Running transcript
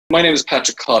My name is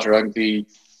Patrick Cotter. I'm the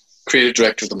creative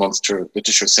director of the Munster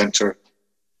Literature Centre.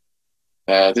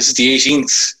 This is the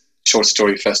 18th short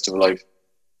story festival I've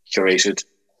curated.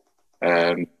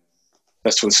 The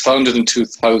festival was founded in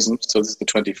 2000, so this is the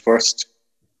 21st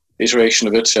iteration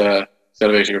of it,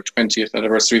 celebrating our 20th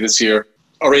anniversary this year.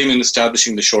 Our aim in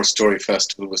establishing the Short Story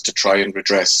Festival was to try and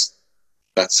redress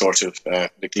that sort of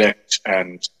neglect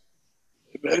and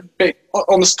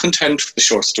almost contempt for the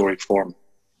short story form.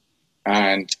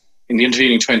 And in the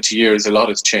intervening 20 years, a lot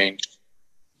has changed.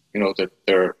 You know, that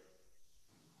there's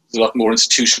a lot more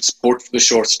institutional support for the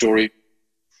short story.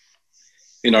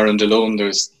 In Ireland alone,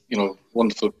 there's, you know,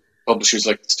 wonderful publishers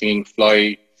like the Stinging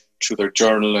Fly through their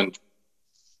journal and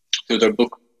through their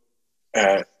book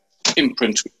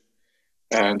imprint.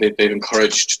 And they've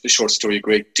encouraged the short story a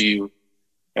great deal.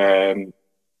 In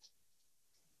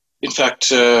fact,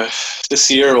 this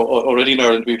year already in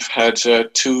Ireland, we've had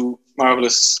two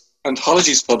marvellous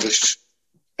anthologies published,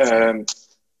 both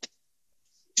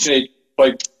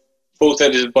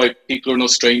edited by people who are no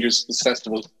strangers to this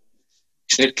festival.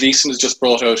 Sinead Gleeson has just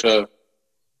brought out a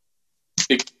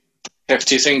big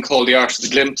hefty thing called The Art of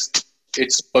the Glimpse.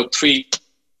 It's about 3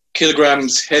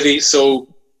 kilograms heavy,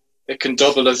 so it can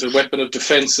double as a weapon of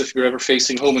defence if you're ever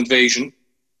facing home invasion.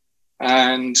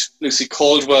 And Lucy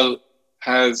Caldwell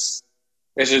has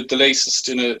edited the latest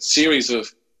in a series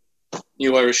of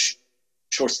new Irish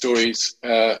short stories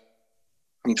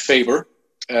from Faber.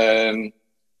 And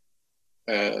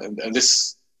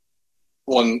this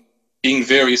one, being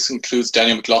various, includes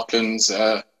Daniel McLaughlin's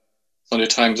Sunday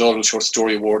Times Oral Short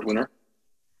Story Award winner.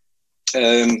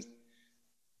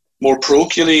 More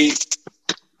parochially,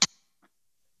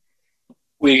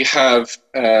 we have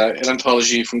an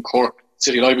anthology from Cork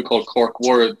City Library called Cork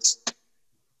Words,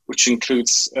 which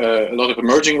includes a lot of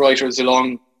emerging writers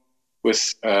along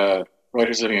with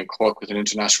writers living in Cork with an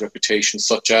international reputation,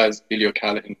 such as Billy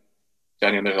O'Callaghan,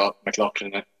 Daniel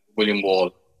McLaughlin, and William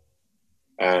Wall.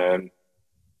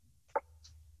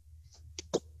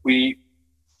 We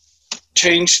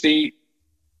changed the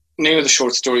name of the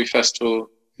Short Story Festival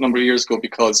a number of years ago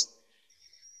because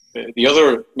the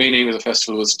other main aim of the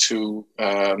festival was to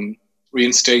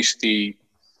reinstate the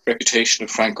reputation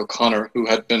of Frank O'Connor, who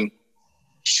had been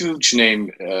a huge name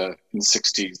in the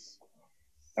 60s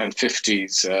and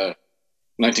 50s.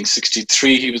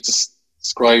 1963, he was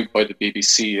described by the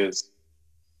BBC as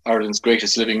Ireland's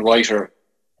greatest living writer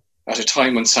at a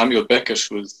time when Samuel Beckett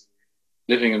was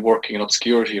living and working in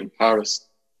obscurity in Paris.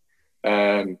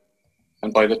 And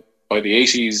by the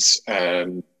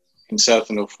 80s,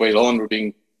 himself and O'Faolain were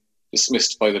being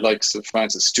dismissed by the likes of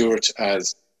Francis Stewart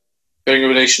as bearing a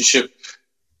relationship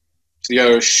to the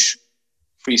Irish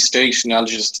Free State,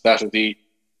 analogous to that of the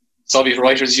Soviet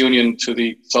Writers' Union to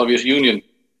the Soviet Union,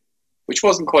 which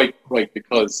wasn't quite right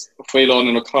because O'Faolain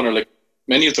and O'Connor, like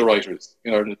many of the writers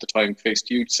in Ireland at the time, faced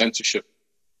huge censorship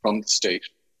from the state.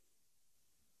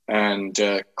 And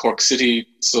Cork City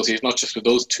associated not just with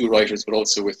those two writers, but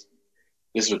also with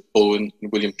Elizabeth Bowen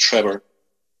and William Trevor.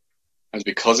 And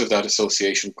because of that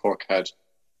association Cork had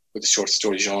with the short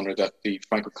story genre, that the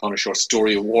Frank O'Connor Short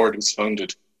Story Award was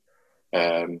founded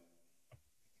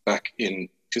back in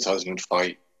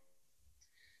 2005.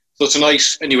 So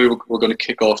tonight, anyway, we're going to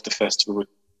kick off the festival with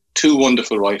 2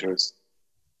 wonderful writers,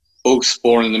 both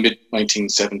born in the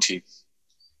mid-1970s.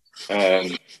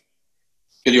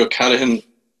 Billy O'Callaghan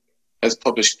has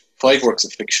published 5 works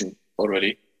of fiction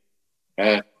already,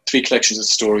 3 collections of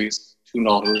stories, 2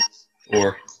 novels.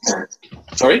 4.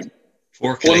 Sorry?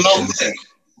 4 collections. 1 novel.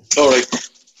 All right.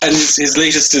 And his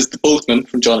latest is The Boatman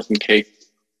from Jonathan Cate.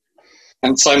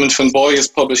 And Simon Van Boy has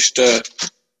published 2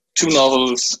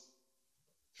 novels,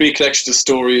 3 collections of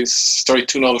stories,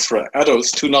 2 novels for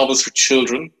adults, 2 novels for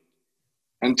children,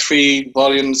 and 3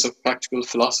 volumes of practical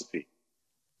philosophy.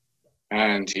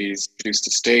 And he's produced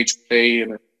a stage play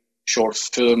and a short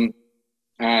film,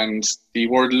 and the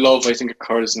word love, I think,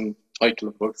 occurs in the title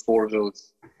of about 4 of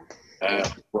those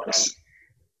works.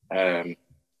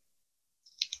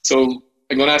 So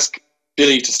I'm going to ask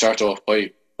Billy to start off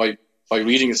by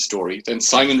reading a story, then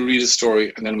Simon will read a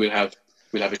story, and then we'll have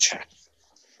a chat.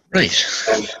 Right.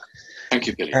 Thank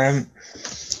you, Billy.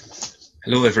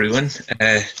 Hello, everyone.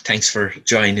 Thanks for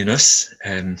joining us.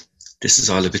 This is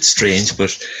all a bit strange,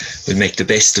 but we'll make the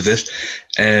best of it.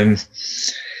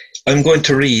 I'm going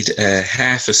to read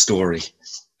half a story.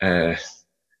 I'm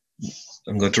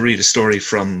going to read a story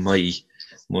from my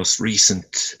most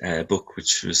recent book,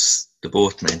 which was The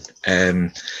Boatman.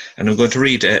 And I'm going to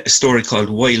read a story called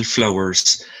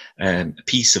Wildflowers, a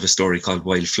piece of a story called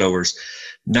Wildflowers.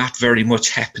 Not very much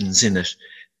happens in it.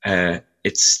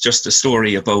 It's just a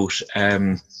story about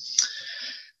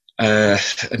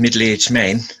a middle-aged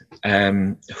man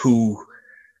who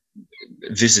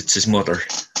visits his mother.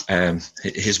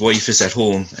 His wife is at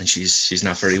home and she's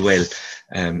not very well,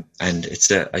 and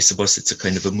I suppose it's a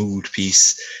kind of a mood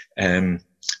piece,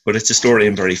 but it's a story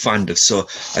I'm very fond of, so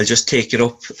I'll just take it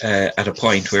up at a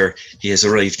point where he has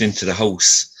arrived into the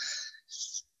house.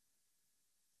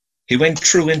 He went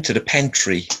through into the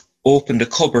pantry, opened a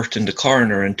cupboard in the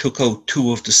corner and took out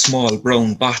 2 of the small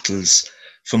brown bottles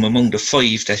from among the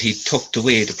 5 that he'd tucked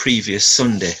away the previous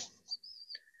Sunday.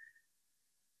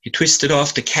 He twisted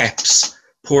off the caps,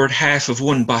 poured half of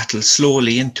one bottle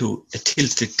slowly into a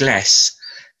tilted glass,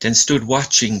 then stood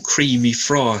watching creamy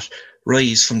froth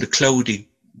rise from the cloudy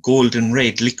golden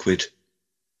red liquid.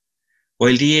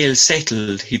 While the ale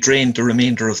settled, he drained the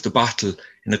remainder of the bottle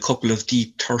in a couple of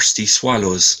deep, thirsty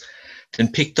swallows, then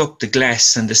picked up the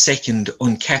glass and the second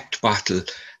uncapped bottle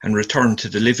and returned to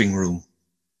the living room.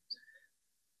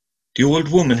 The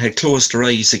old woman had closed her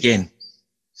eyes again.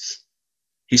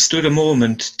 He stood a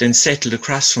moment, then settled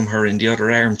across from her in the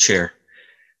other armchair.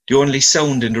 The only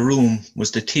sound in the room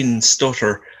was the thin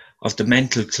stutter of the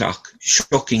mantel clock,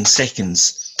 shucking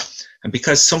seconds, and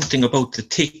because something about the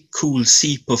thick, cool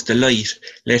seep of the light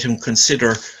let him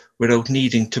consider, without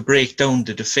needing to break down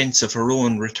the defence of her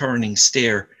own returning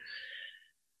stare,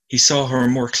 he saw her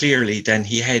more clearly than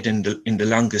he had in the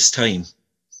longest time.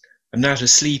 "I'm not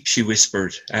asleep," she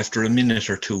whispered after a minute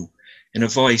or two, in a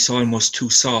voice almost too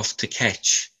soft to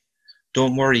catch.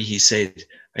 "Don't worry," he said,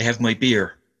 "I have my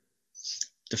beer."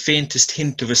 The faintest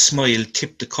hint of a smile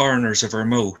tipped the corners of her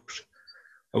mouth.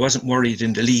 I wasn't worried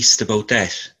in the least about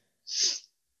that.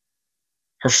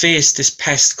 Her face this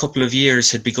past couple of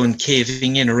years had begun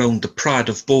caving in around the prod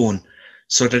of bone,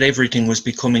 so that everything was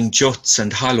becoming juts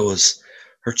and hollows,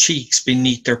 her cheeks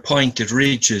beneath their pointed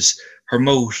ridges, her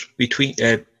mouth between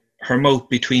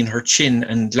her chin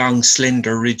and long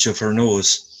slender ridge of her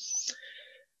nose.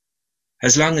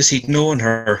 As long as he'd known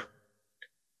her,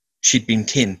 she'd been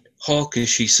thin,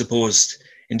 hawkish, he supposed,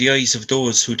 in the eyes of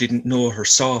those who didn't know her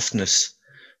softness,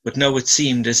 but now it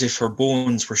seemed as if her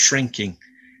bones were shrinking,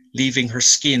 leaving her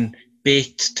skin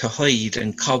baked to hide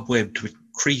and cobwebbed with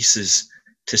creases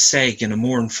to sag in a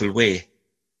mournful way.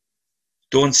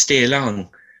 "Don't stay long.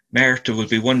 Martha will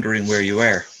be wondering where you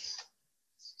are."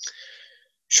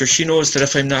 Sure, she knows that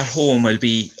if I'm not home, I'll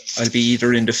be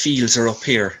either in the fields or up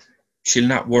here. She'll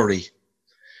not worry.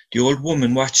 The old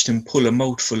woman watched him pull a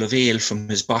mouthful of ale from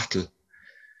his bottle.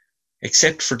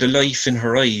 Except for the life in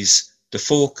her eyes, the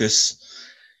focus,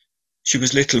 she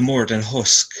was little more than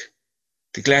husk.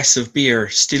 The glass of beer,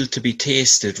 still to be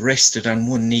tasted, rested on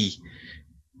one knee.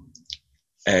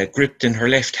 Gripped in her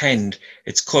left hand,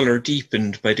 its colour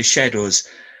deepened by the shadows.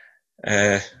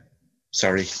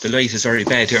 Sorry, the light is very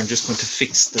bad here. I'm just going to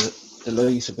fix the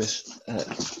light a bit.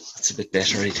 It's a bit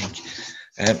better, I think.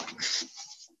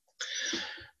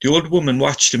 The old woman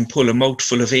watched him pull a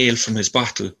mouthful of ale from his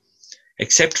bottle.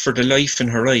 Except for the life in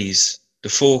her eyes, the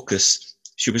focus,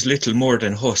 she was little more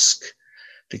than husk.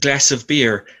 The glass of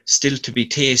beer, still to be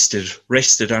tasted,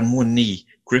 rested on one knee,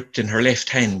 gripped in her left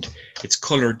hand, its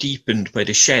colour deepened by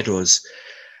the shadows.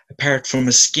 Apart from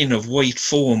a skin of white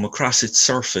foam across its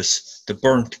surface, the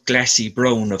burnt, glassy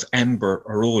brown of amber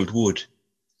or old wood.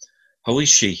 "How is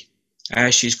she?"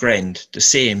 "She's grand, the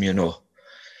same, you know.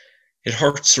 It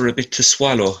hurts her a bit to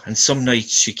swallow, and some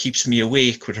nights she keeps me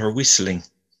awake with her whistling.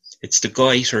 It's the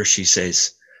goiter, she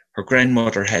says. Her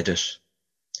grandmother had it.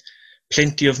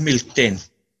 Plenty of milk then,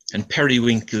 and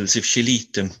periwinkles if she'll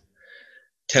eat them.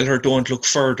 Tell her don't look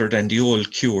further than the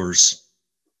old cures."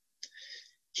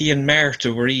 He and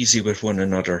Martha were easy with one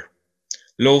another.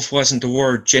 Love wasn't a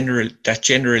word that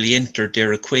generally entered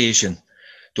their equation,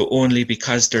 though only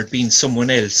because there'd been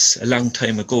someone else a long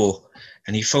time ago,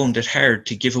 and he found it hard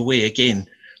to give away again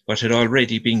what had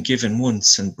already been given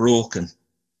once and broken.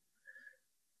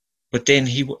 But then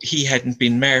he hadn't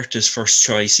been Martha's first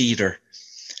choice either,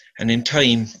 and in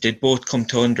time they'd both come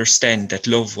to understand that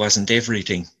love wasn't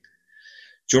everything.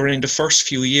 During the first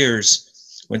few years,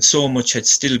 when so much had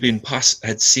still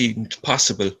had seemed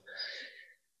possible,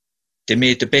 they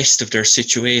made the best of their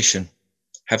situation.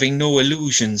 Having no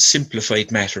illusions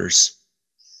simplified matters.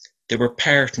 They were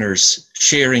partners,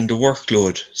 sharing the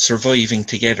workload, surviving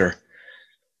together.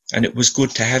 And it was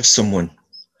good to have someone.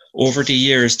 Over the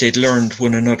years, they'd learned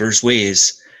one another's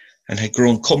ways and had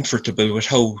grown comfortable with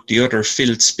how the other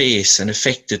filled space and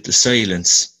affected the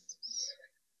silence.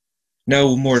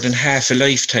 Now, more than half a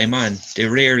lifetime on, they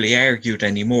rarely argued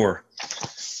anymore.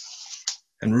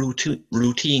 And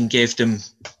routine gave them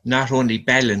not only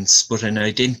balance, but an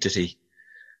identity.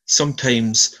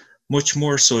 Sometimes, much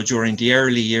more so during the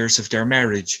early years of their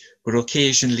marriage, but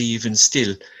occasionally even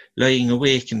still, lying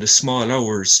awake in the small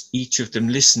hours, each of them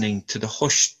listening to the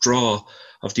hushed draw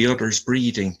of the other's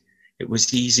breathing. It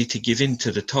was easy to give in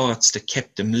to the thoughts that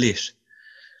kept them lit,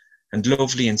 and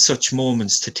lovely in such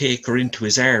moments to take her into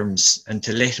his arms and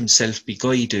to let himself be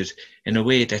guided in a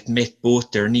way that met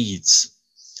both their needs.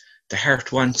 The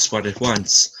heart wants what it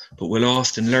wants, but will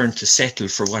often learn to settle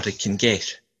for what it can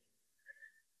get.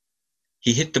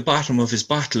 He hit the bottom of his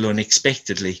bottle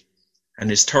unexpectedly, and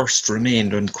his thirst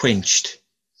remained unquenched.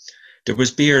 There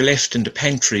was beer left in the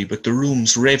pantry, but the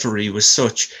room's reverie was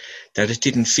such that it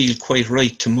didn't feel quite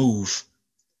right to move,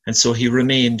 and so he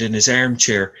remained in his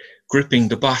armchair, gripping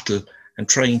the bottle and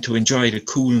trying to enjoy the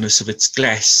coolness of its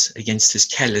glass against his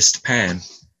calloused palm.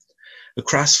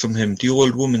 Across from him, the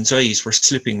old woman's eyes were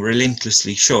slipping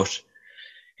relentlessly shut.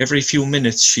 Every few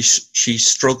minutes she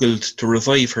struggled to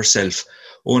revive herself,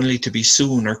 only to be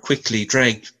soon or quickly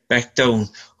dragged back down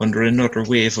under another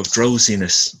wave of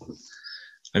drowsiness.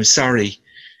 "I'm sorry."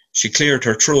 She cleared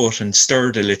her throat and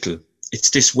stirred a little. "It's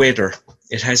this weather.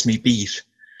 It has me beat.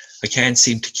 I can't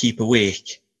seem to keep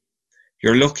awake."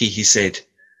 "You're lucky," he said.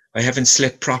 "I haven't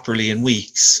slept properly in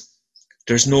weeks.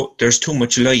 There's too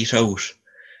much light out,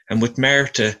 and with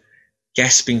Martha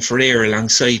gasping for air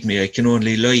alongside me, I can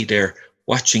only lie there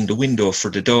watching the window for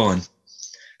the dawn.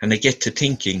 And I get to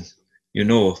thinking,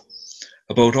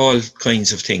 about all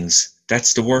kinds of things.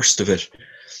 That's the worst of it.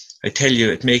 I tell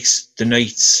you, it makes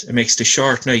the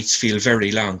short nights feel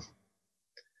very long."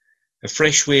 A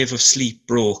fresh wave of sleep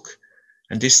broke,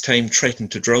 and this time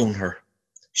threatened to drown her.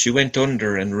 She went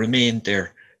under and remained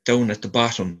there, down at the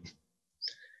bottom.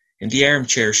 In the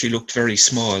armchair she looked very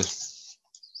small.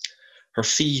 Her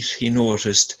feet, he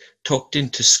noticed, tucked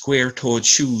into square-toed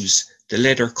shoes, the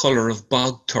leather colour of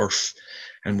bog turf,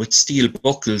 and with steel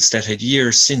buckles that had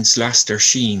years since lost their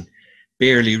sheen,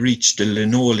 barely reached the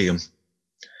linoleum.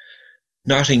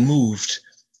 Nothing moved,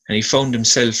 and he found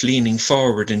himself leaning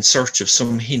forward in search of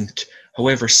some hint,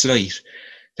 however slight,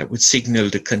 that would signal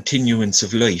the continuance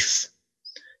of life.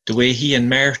 The way he and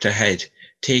Martha had,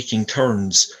 taking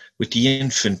turns with the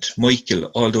infant Michael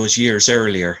all those years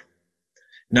earlier.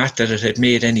 Not that it had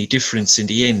made any difference in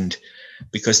the end,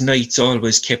 because nights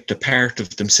always kept a part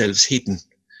of themselves hidden,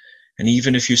 and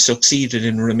even if you succeeded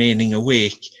in remaining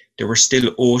awake, there were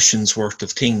still oceans worth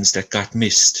of things that got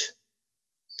missed.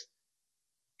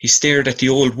 He stared at the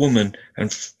old woman,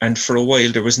 and for a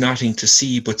while there was nothing to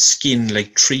see but skin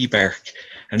like tree bark,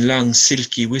 and long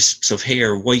silky wisps of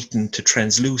hair whitened to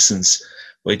translucence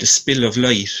by the spill of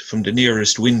light from the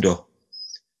nearest window.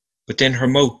 But then her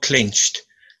mouth clenched,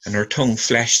 and her tongue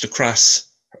flashed across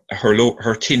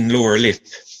her thin lower lip.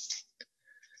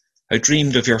 "I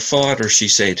dreamed of your father," she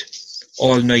said,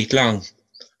 "all night long.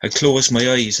 I closed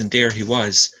my eyes, and there he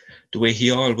was, the way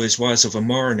he always was of a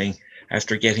morning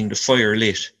after getting the fire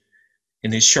lit,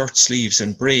 in his shirt sleeves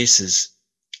and braces,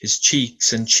 his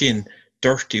cheeks and chin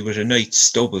dirty with a night's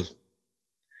stubble.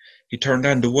 He turned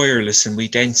on the wireless and we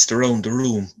danced around the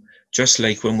room, just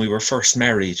like when we were first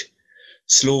married,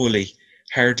 slowly,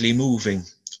 hardly moving,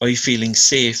 I feeling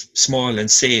safe, small and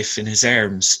safe in his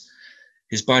arms,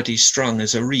 his body strong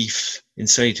as a reef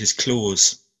inside his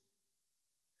clothes.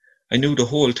 I knew the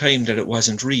whole time that it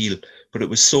wasn't real, but it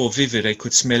was so vivid I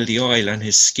could smell the oil on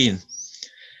his skin,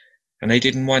 and I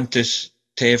didn't want it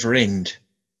to ever end.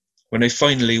 When I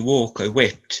finally woke, I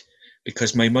wept,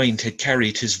 because my mind had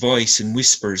carried his voice in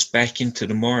whispers back into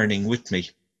the morning with me.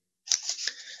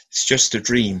 It's just a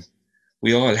dream.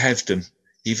 We all have them,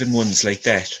 even ones like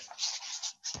that.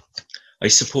 I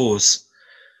suppose,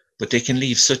 but they can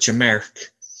leave such a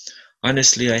mark.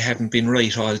 Honestly, I haven't been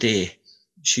right all day."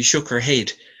 She shook her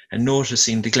head, and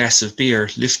noticing the glass of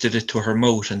beer, lifted it to her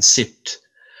mouth and sipped.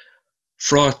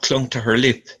 Froth clung to her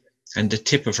lip and the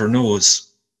tip of her nose.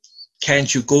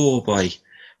 "Can't you go, boy?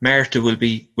 Martha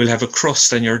will have a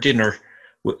crust on your dinner,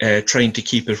 trying to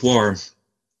keep it warm."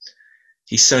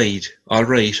 He sighed. "All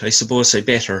right, I suppose I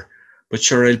better, but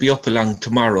sure I'll be up along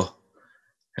tomorrow,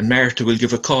 and Martha will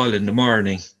give a call in the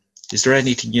morning. Is there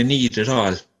anything you need at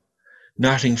all?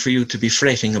 Nothing for you to be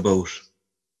fretting about."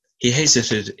 He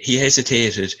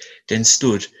hesitated, then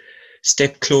stood,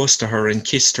 stepped close to her and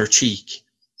kissed her cheek.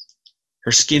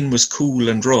 Her skin was cool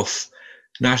and rough,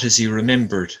 not as he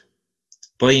remembered.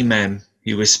 "Bye, ma'am,"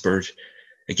 he whispered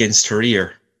against her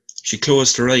ear. She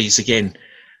closed her eyes again,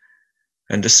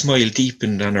 and the smile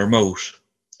deepened on her mouth.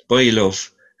 "Bye,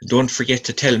 love, and don't forget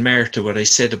to tell Martha what I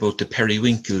said about the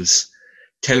periwinkles.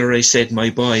 Tell her I said my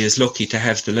boy is lucky to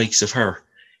have the likes of her,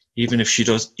 even if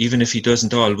he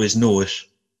doesn't always know it."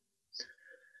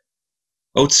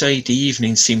 Outside, the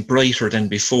evening seemed brighter than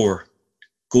before,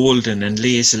 golden and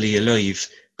lazily alive,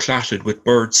 clotted with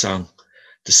birdsong.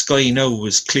 The sky now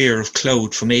was clear of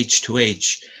cloud from edge to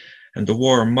edge, and the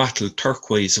warm mottled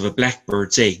turquoise of a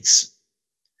blackbird's eggs.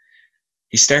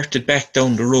 He started back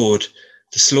down the road.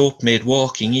 The slope made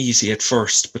walking easy at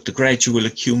first, but the gradual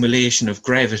accumulation of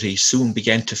gravity soon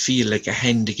began to feel like a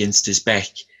hand against his back.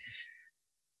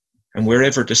 And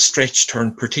wherever the stretch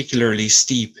turned particularly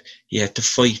steep, he had to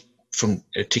fight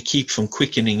to keep from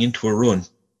quickening into a run.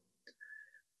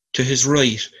 To his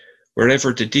right,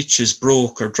 wherever the ditches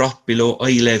broke or dropped below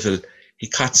eye level, he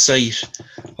caught sight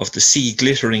of the sea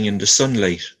glittering in the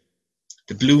sunlight.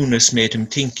 The blueness made him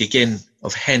think again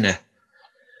of Hannah.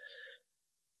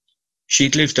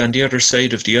 She'd lived on the other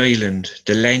side of the island,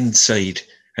 the land side,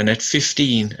 and at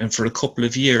 15 and for a couple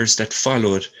of years that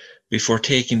followed, before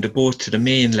taking the boat to the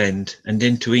mainland and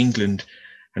then to England,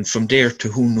 and from there to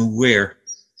who knew where,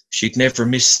 she'd never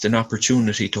missed an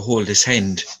opportunity to hold his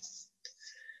hand.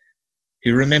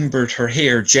 He remembered her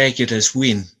hair jagged as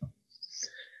whin,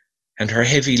 and her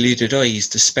heavy-lidded eyes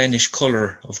the Spanish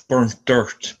colour of burnt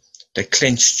dirt that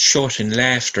clenched shut in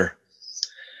laughter.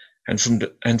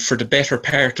 And for the better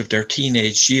part of their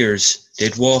teenage years,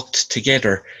 they'd walked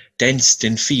together, danced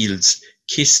in fields,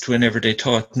 kissed whenever they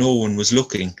thought no one was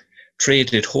looking,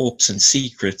 traded hopes and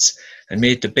secrets, and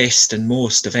made the best and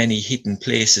most of any hidden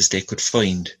places they could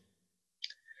find.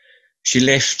 She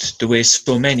left the way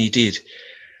so many did,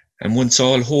 and once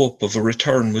all hope of a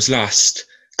return was lost,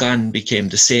 gone became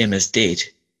the same as dead.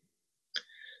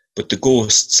 But the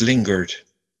ghosts lingered.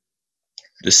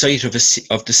 The sight of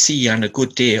the sea on a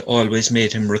good day always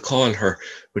made him recall her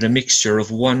with a mixture of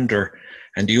wonder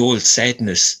and the old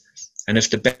sadness, and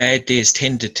if the bad days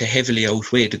tended to heavily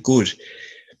outweigh the good,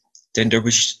 then there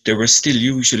was still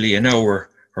usually an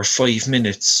hour or 5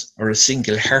 minutes or a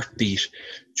single heartbeat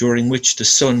during which the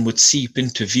sun would seep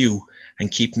into view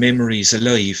and keep memories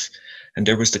alive, and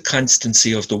there was the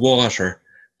constancy of the water,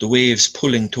 the waves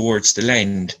pulling towards the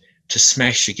land to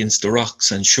smash against the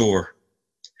rocks on shore.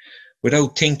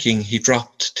 Without thinking, he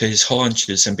dropped to his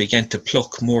haunches and began to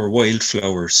pluck more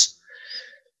wildflowers.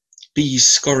 Bees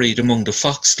scurried among the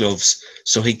foxgloves,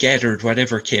 so he gathered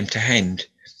whatever came to hand: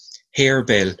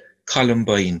 harebell,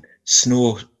 columbine,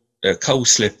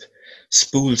 cowslip,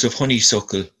 spools of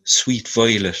honeysuckle, sweet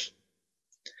violet.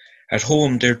 At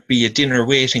home there'd be a dinner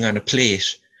waiting on a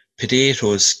plate: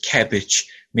 potatoes, cabbage,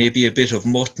 maybe a bit of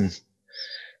mutton,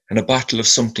 and a bottle of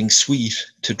something sweet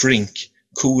to drink,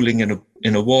 cooling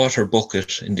in a water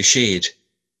bucket in the shade.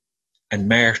 And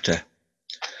Martha.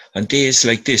 On days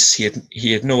like this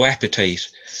he had no appetite,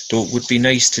 though it would be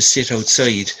nice to sit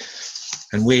outside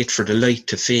and wait for the light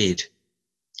to fade.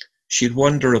 She'd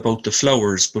wonder about the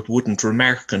flowers but wouldn't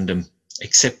remark on them,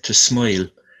 except to smile.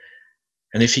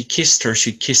 And if he kissed her,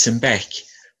 she'd kiss him back,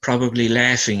 probably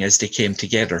laughing as they came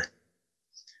together.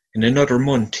 In another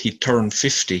month he'd turn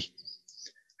 50.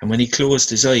 And when he closed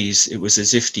his eyes, it was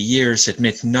as if the years had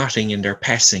meant nothing in their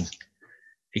passing.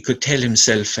 He could tell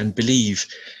himself and believe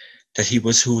that he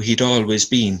was who he'd always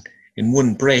been, in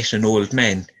one breath an old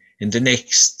man, in the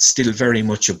next still very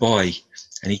much a boy,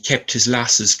 and he kept his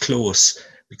losses close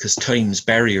because time's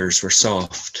barriers were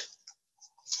soft.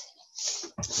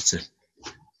 That's it.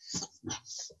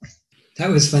 That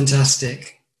was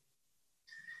fantastic.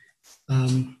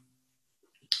 I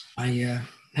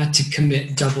had to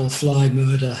commit double fly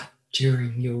murder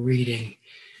during your reading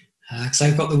because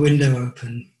I've got the window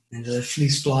open and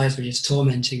these flies were just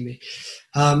tormenting me.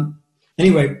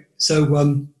 Anyway, so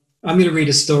I'm going to read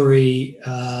a story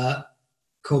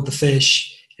called The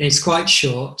Fish. It's quite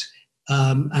short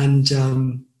and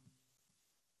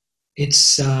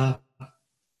it's,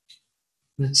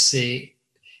 let's see,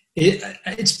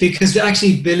 it's because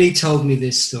actually Billy told me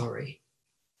this story.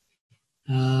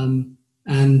 And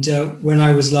when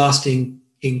I was last in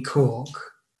Cork,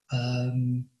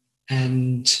 and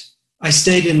I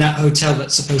stayed in that hotel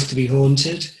that's supposed to be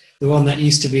haunted, the one that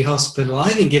used to be hospital. I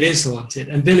think it is haunted.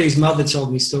 And Billy's mother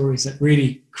told me stories that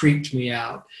really creeped me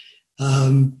out.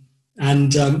 But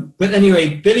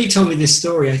anyway, Billy told me this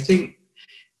story, I think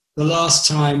the last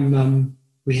time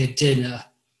we had dinner.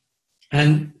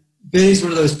 And Billy's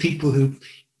one of those people who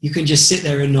you can just sit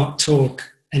there and not talk,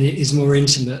 and it is more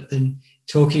intimate than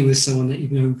talking with someone that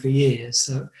you've known for years.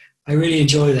 So I really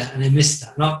enjoy that, and I miss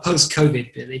that. Not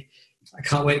post-COVID, Billy. I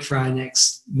can't wait for our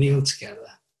next meal together.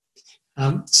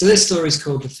 So this story is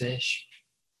called The Fish,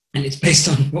 and it's based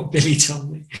on what Billy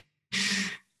told me.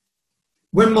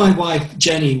 When my wife,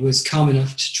 Jenny, was calm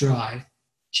enough to drive,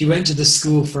 she went to the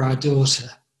school for our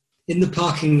daughter. In the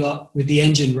parking lot with the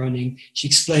engine running, she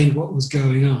explained what was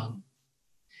going on.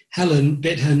 Helen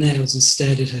bit her nails and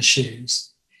stared at her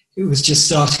shoes. It was just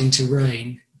starting to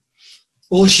rain.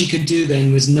 All she could do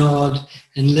then was nod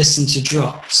and listen to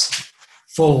drops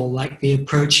fall like the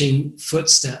approaching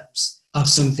footsteps of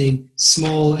something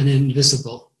small and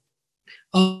invisible.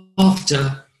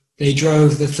 After they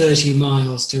drove the 30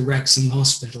 miles to Wrexham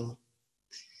Hospital.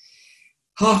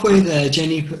 Halfway there,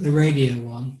 Jenny put the radio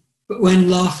on, but when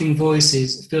laughing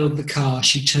voices filled the car,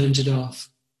 she turned it off.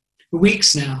 For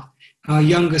weeks now, our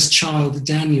youngest child,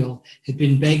 Daniel, had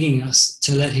been begging us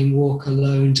to let him walk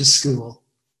alone to school.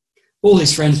 All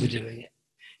his friends were doing it.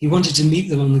 He wanted to meet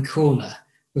them on the corner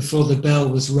before the bell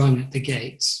was rung at the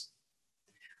gates.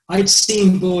 I'd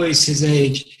seen boys his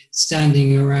age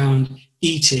standing around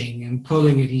eating and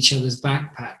pulling at each other's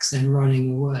backpacks, then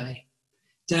running away.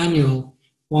 Daniel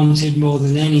wanted more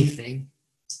than anything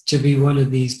to be one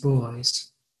of these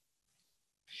boys.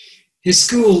 His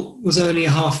school was only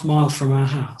a half-mile from our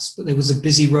house, but there was a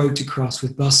busy road to cross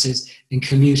with buses and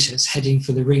commuters heading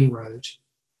for the ring road.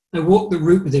 I walked the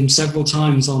route with him several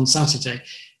times on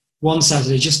one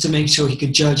Saturday, just to make sure he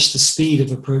could judge the speed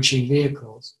of approaching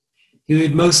vehicles. He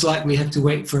would most likely have to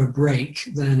wait for a break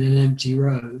than an empty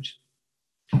road.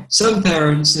 Some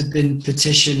parents had been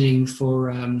petitioning for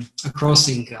a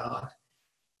crossing guard,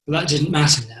 but that didn't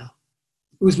matter now.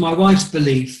 It was my wife's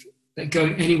belief that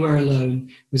going anywhere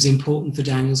alone was important for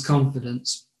Daniel's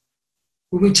confidence.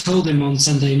 When we told him on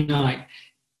Sunday night,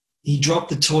 he dropped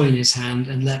the toy in his hand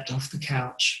and leapt off the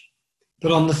couch.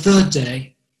 But on the third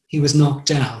day, he was knocked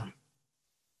down.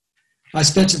 I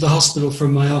sped to the hospital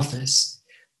from my office.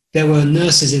 There were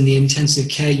nurses in the intensive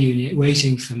care unit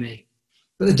waiting for me,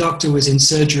 but the doctor was in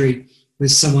surgery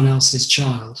with someone else's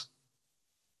child.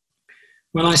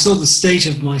 When I saw the state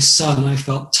of my son, I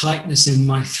felt tightness in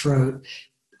my throat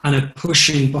and a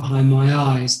pushing behind my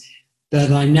eyes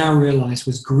that I now realized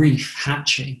was grief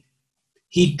hatching.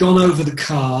 He'd gone over the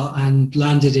car and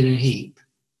landed in a heap.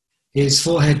 His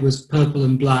forehead was purple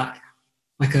and black,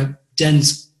 like a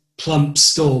dense, plump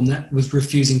storm that was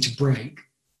refusing to break.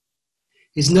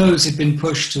 His nose had been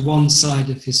pushed to one side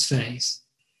of his face,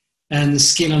 and the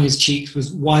skin on his cheeks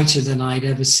was whiter than I'd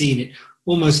ever seen it,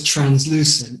 almost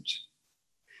translucent.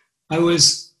 I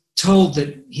was told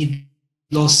that he'd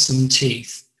lost some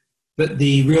teeth, but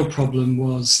the real problem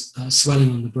was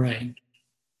swelling on the brain.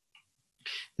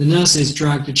 The nurses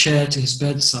dragged a chair to his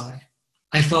bedside.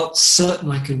 I felt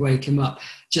certain I could wake him up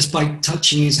just by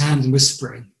touching his hand and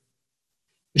whispering.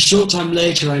 A short time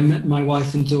later, I met my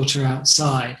wife and daughter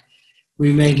outside.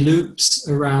 We made loops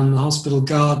around the hospital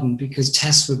garden because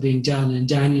tests were being done and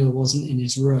Daniel wasn't in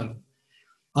his room.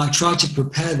 I tried to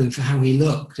prepare them for how he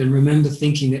looked and remember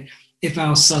thinking that if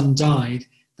our son died,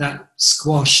 that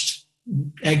squashed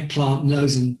eggplant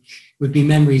nose would be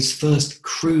memory's first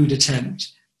crude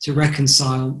attempt to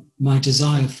reconcile my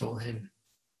desire for him.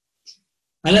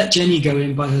 I let Jenny go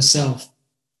in by herself.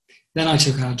 Then I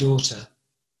took our daughter.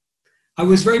 I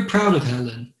was very proud of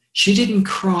Helen. She didn't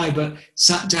cry, but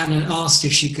sat down and asked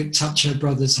if she could touch her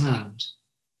brother's hand.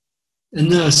 A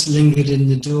nurse lingered in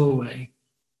the doorway.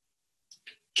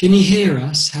 "Can he hear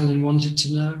us?" Helen wanted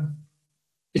to know.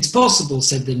 "It's possible,"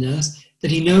 said the nurse,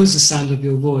 "that he knows the sound of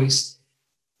your voice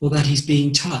or that he's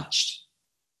being touched."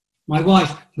 My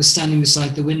wife was standing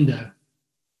beside the window.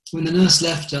 When the nurse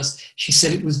left us, she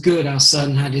said it was good our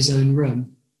son had his own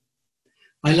room.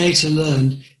 I later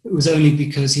learned it was only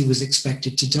because he was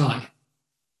expected to die.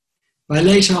 By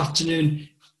late afternoon,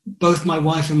 both my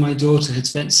wife and my daughter had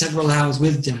spent several hours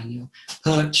with Daniel,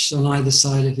 perched on either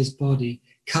side of his body,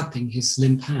 cupping his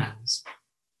limp hands.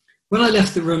 When I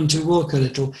left the room to walk a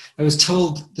little, I was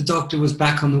told the doctor was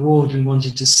back on the ward and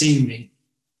wanted to see me.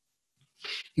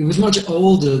 He was much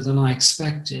older than I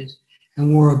expected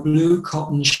and wore a blue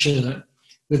cotton shirt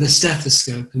with a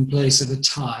stethoscope in place of a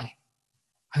tie.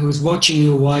 "I was watching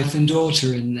your wife and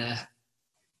daughter in there."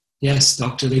 "Yes,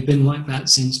 doctor, they've been like that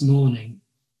since morning."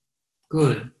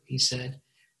 "Good," he said.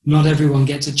 "Not everyone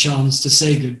gets a chance to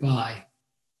say goodbye."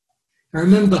 I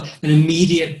remember an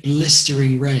immediate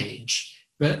blistering rage,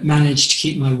 but managed to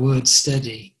keep my words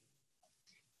steady.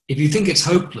 "If you think it's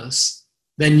hopeless,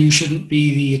 then you shouldn't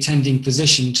be the attending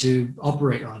physician to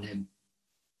operate on him."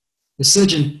 The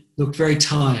surgeon looked very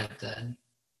tired then,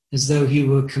 as though he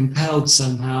were compelled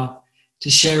somehow to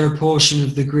share a portion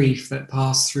of the grief that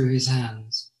passed through his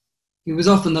hands. He was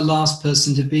often the last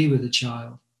person to be with a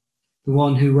child, the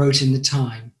one who wrote in the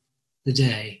time, the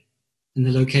day, and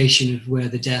the location of where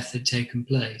the death had taken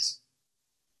place.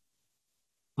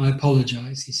 "I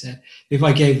apologize," he said, "if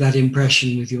I gave that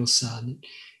impression with your son.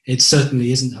 It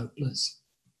certainly isn't hopeless."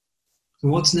 "So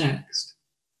what's next?"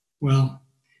 "Well,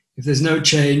 if there's no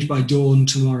change by dawn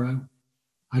tomorrow,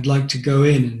 I'd like to go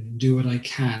in and do what I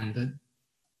can, but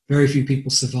very few people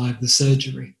survive the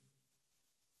surgery."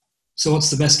 So what's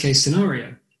the best case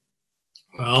scenario?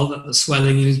 Well, that the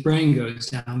swelling in his brain goes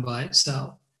down by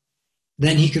itself.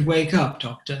 Then he could wake up,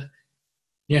 doctor.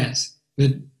 Yes,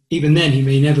 but even then he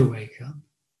may never wake up.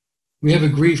 We have a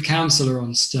grief counsellor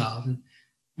on staff, and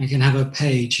I can have her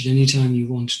paged at any time you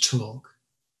want to talk.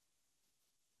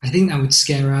 I think that would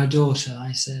scare our daughter,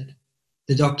 I said.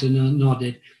 The doctor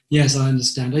nodded. Yes, I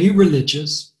understand. Are you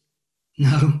religious?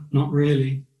 No, not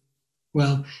really.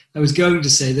 Well, I was going to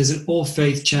say there's an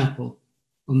all-faith chapel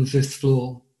on the 5th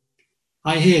floor.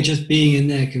 I hear just being in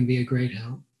there can be a great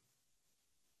help.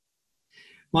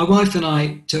 My wife and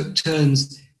I took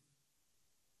turns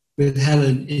with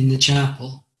Helen in the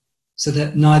chapel so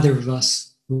that neither of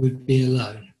us would be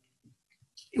alone.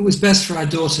 It was best for our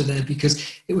daughter there because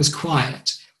it was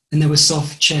quiet and there were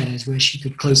soft chairs where she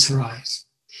could close her eyes.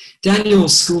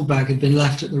 Daniel's school bag had been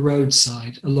left at the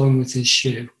roadside along with his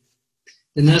shoe.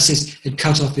 The nurses had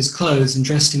cut off his clothes and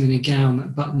dressed him in a gown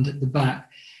that buttoned at the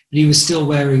back, but he was still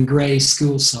wearing grey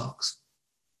school socks.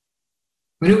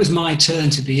 When it was my turn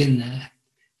to be in there,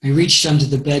 I reached under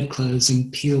the bedclothes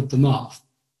and peeled them off.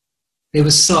 They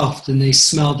were soft and they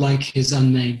smelled like his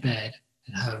unmade bed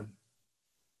at home.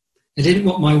 I didn't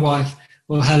want my wife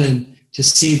or Helen to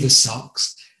see the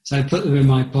socks, so I put them in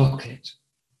my pocket.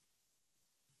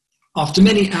 After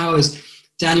many hours,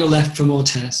 Daniel left for more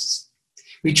tests.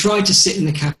 We tried to sit in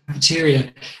the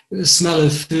cafeteria, but the smell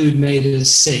of food made us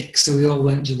sick, so we all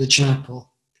went to the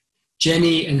chapel.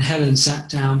 Jenny and Helen sat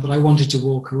down, but I wanted to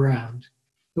walk around.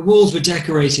 The walls were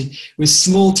decorated with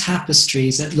small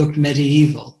tapestries that looked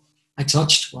medieval. I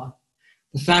touched one.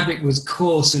 The fabric was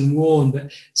coarse and worn,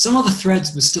 but some of the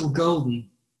threads were still golden.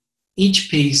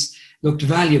 Each piece looked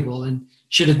valuable and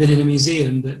should have been in a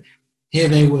museum, but here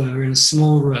they were in a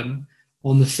small room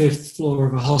on the 5th floor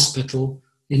of a hospital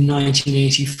in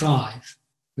 1985,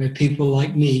 where people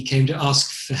like me came to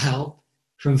ask for help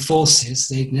from forces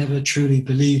they'd never truly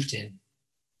believed in.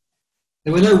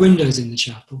 There were no windows in the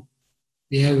chapel.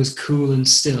 The air was cool and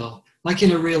still, like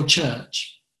in a real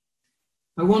church.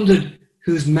 I wondered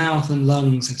whose mouth and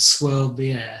lungs had swirled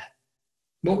the air,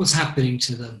 what was happening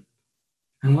to them,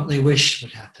 and what they wished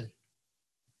would happen.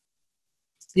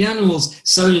 The animals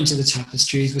sewn into the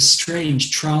tapestries were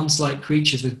strange, trance-like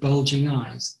creatures with bulging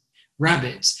eyes.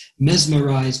 Rabbits,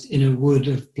 mesmerized in a wood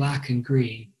of black and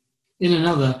green. In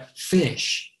another,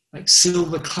 fish, like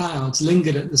silver clouds,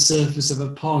 lingered at the surface of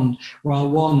a pond, while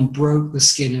one broke the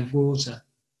skin of water.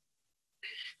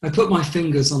 I put my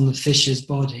fingers on the fish's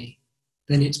body,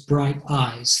 then its bright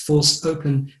eyes, forced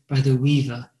open by the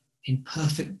weaver in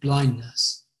perfect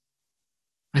blindness.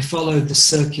 I followed the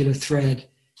circular thread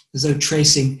as though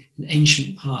tracing an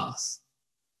ancient path.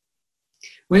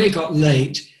 When it got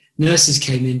late, nurses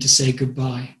came in to say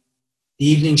goodbye. The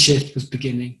evening shift was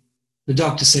beginning. The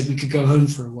doctor said we could go home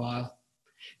for a while.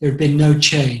 There had been no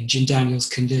change in Daniel's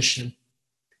condition.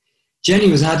 Jenny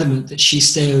was adamant that she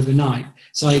stay overnight,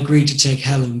 so I agreed to take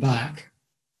Helen back.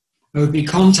 I would be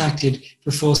contacted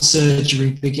before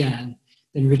surgery began,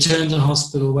 then return to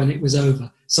hospital when it was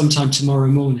over, sometime tomorrow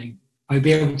morning. I would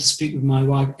be able to speak with my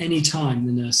wife any time,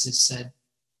 the nurses said.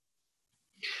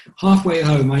 Halfway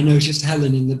home, I noticed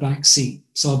Helen in the back seat,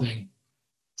 sobbing.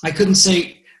 I couldn't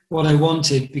say what I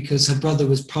wanted because her brother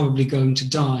was probably going to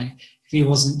die if he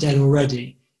wasn't dead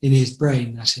already, in his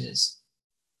brain, that is.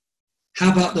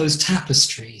 How about those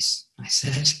tapestries? I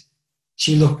said.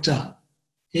 She looked up.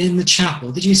 In the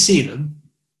chapel, did you see them?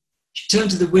 She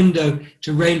turned to the window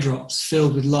to raindrops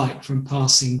filled with light from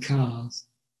passing cars.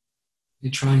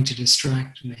 They're trying to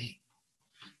distract me.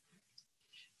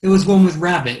 There was one with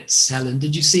rabbits, Helen.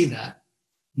 Did you see that?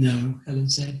 No, Helen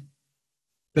said.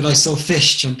 But I saw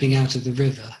fish jumping out of the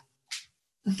river.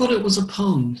 I thought it was a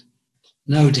pond.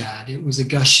 No, Dad, it was a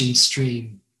gushing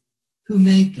stream. Who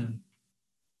made them?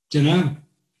 Dunno.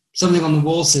 Something on the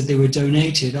wall said they were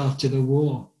donated after the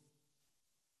war.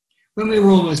 When we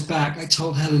were almost back, I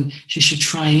told Helen she should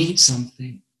try and eat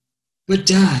something. But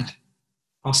Dad,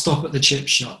 I'll stop at the chip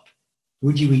shop.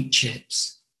 Would you eat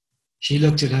chips? She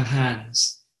looked at her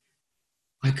hands.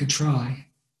 I could try.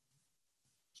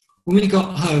 When we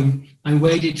got home, I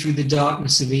waded through the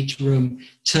darkness of each room,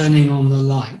 turning on the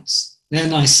lights.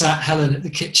 Then I sat Helen at the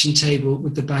kitchen table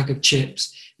with the bag of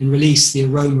chips and released the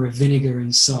aroma of vinegar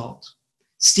and salt.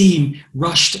 Steam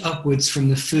rushed upwards from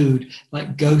the food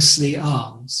like ghostly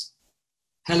arms.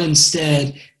 Helen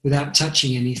stared without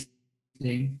touching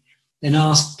anything, then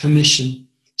asked permission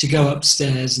to go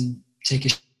upstairs and take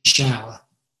a shower.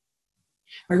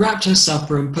 I wrapped her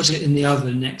supper and put it in the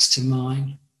oven next to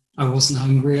mine. I wasn't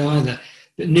hungry either,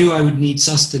 but knew I would need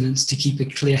sustenance to keep a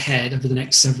clear head over the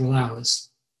next several hours.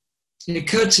 It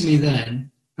occurred to me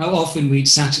then how often we'd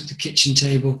sat at the kitchen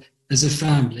table as a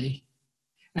family,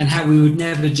 and how we would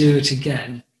never do it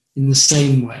again in the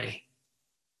same way.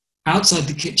 Outside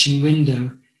the kitchen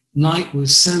window, night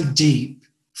was so deep,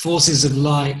 forces of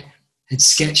light had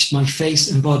sketched my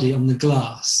face and body on the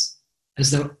glass,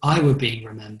 as though I were being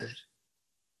remembered.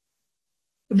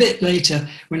 A bit later,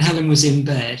 when Helen was in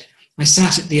bed, I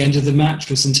sat at the end of the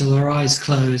mattress until her eyes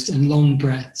closed and long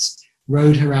breaths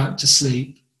rode her out to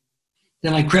sleep.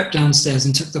 Then I crept downstairs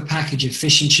and took the package of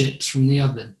fish and chips from the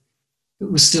oven.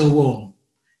 It was still warm.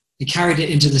 I carried it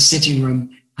into the sitting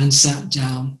room and sat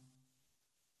down.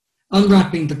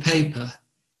 Unwrapping the paper,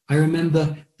 I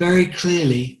remember very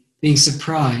clearly being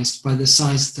surprised by the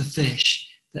size of the fish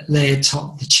that lay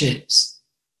atop the chips.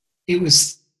 It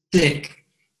was thick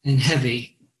and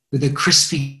heavy, with a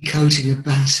crispy coating of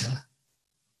batter.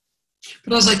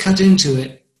 But as I cut into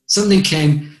it, something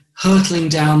came hurtling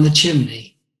down the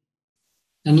chimney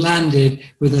and landed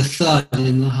with a thud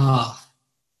in the hearth.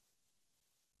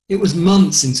 It was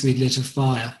months since we'd lit a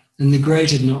fire, and the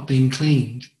grate had not been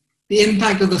cleaned. The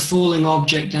impact of the falling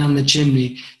object down the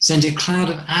chimney sent a cloud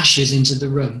of ashes into the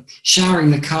room, showering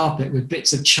the carpet with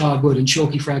bits of charred wood and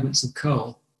chalky fragments of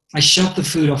coal. I shoved the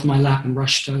food off my lap and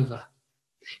rushed over.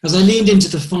 As I leaned into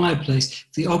the fireplace,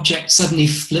 the object suddenly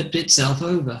flipped itself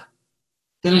over.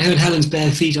 Then I heard Helen's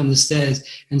bare feet on the stairs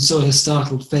and saw her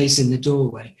startled face in the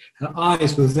doorway. Her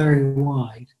eyes were very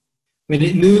wide. When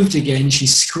it moved again, she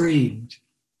screamed.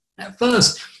 At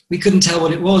first, we couldn't tell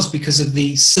what it was because of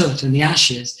the soot and the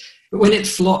ashes, but when it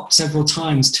flopped several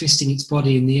times, twisting its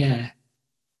body in the air,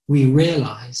 we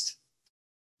realized.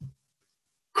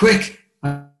 "Quick,"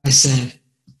 I said,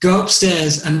 "go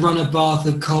upstairs and run a bath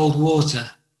of cold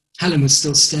water." Helen was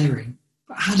still staring.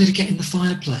 "But how did it get in the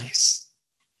fireplace?"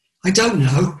 "I don't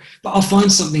know, but I'll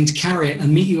find something to carry it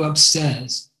and meet you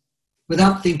upstairs."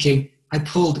 Without thinking, I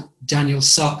pulled Daniel's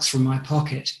socks from my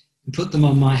pocket and put them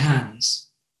on my hands.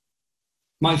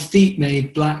 My feet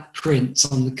made black prints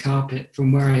on the carpet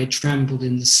from where I had trampled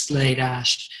in the splayed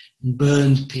ash and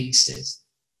burned pieces.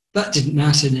 That didn't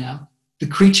matter now. The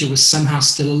creature was somehow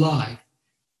still alive.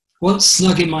 Once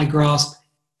snug in my grasp,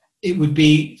 it would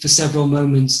be for several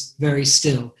moments very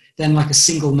still, then like a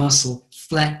single muscle,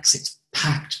 flex its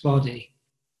packed body.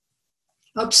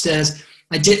 Upstairs,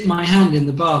 I dipped my hand in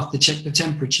the bath to check the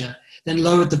temperature, then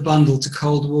lowered the bundle to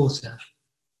cold water.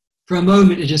 For a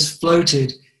moment, it just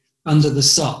floated under the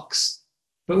socks.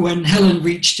 But when Helen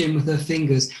reached in with her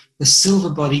fingers, the silver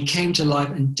body came to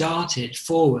life and darted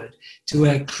forward to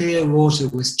where clear water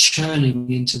was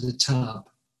churning into the tub.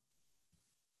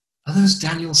 "Are those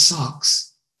Daniel's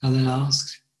socks?" Helen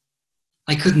asked.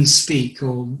 I couldn't speak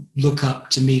or look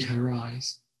up to meet her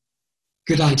eyes.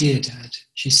 "Good idea, Dad,"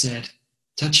 she said,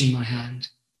 touching my hand.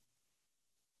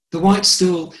 The white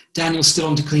stool Daniel stood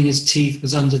on to clean his teeth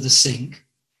was under the sink.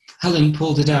 Helen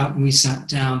pulled it out and we sat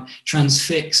down,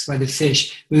 transfixed by the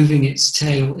fish moving its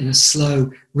tail in a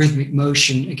slow, rhythmic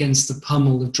motion against the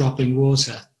pummel of dropping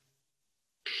water.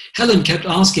 Helen kept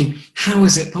asking, how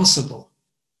is it possible?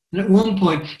 And at one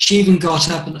point, she even got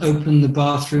up and opened the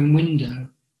bathroom window,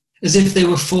 as if they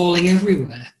were falling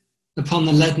everywhere, upon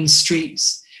the leaden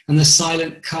streets and the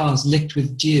silent cars licked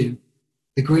with dew,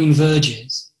 the green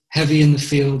verges, heavy in the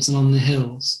fields and on the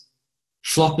hills,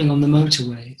 flopping on the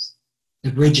motorways,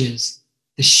 the bridges,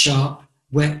 the sharp,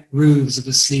 wet roofs of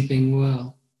a sleeping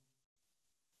world.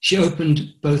 She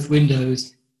opened both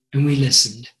windows and we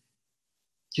listened.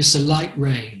 Just a light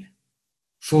rain,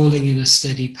 falling in a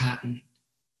steady pattern,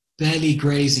 barely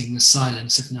grazing the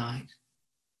silence of night.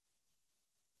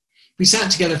 We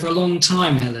sat together for a long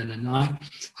time, Helen and I,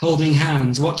 holding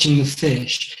hands, watching the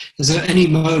fish, as though any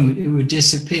moment it would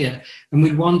disappear, and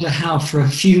we'd wonder how, for a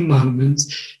few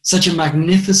moments, such a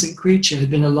magnificent creature had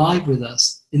been alive with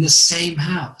us in the same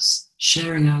house,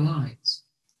 sharing our lives.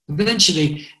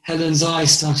 Eventually, Helen's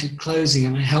eyes started closing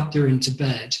and I helped her into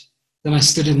bed. Then I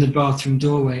stood in the bathroom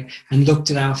doorway and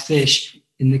looked at our fish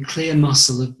in the clear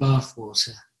muscle of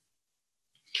bathwater.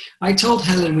 I told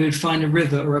Helen we would find a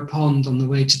river or a pond on the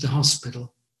way to the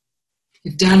hospital.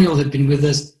 If Daniel had been with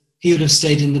us, he would have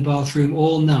stayed in the bathroom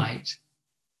all night.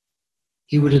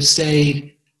 He would have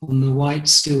stayed on the white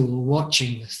stool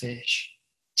watching the fish,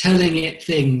 telling it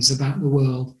things about the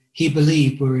world he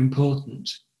believed were important.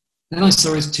 Then I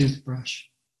saw his toothbrush.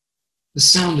 The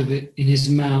sound of it in his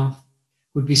mouth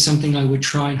would be something I would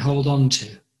try and hold on to.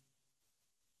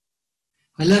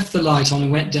 I left the light on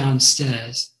and went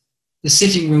downstairs. The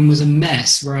sitting room was a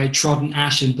mess where I had trodden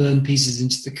ash and burned pieces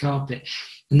into the carpet,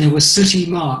 and there were sooty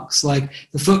marks like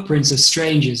the footprints of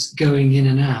strangers going in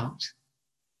and out.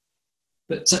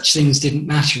 But such things didn't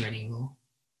matter anymore.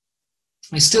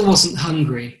 I still wasn't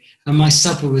hungry, and my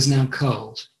supper was now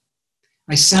cold.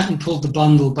 I sat and pulled the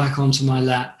bundle back onto my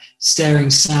lap, staring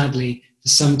sadly for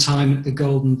some time at the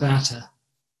golden batter.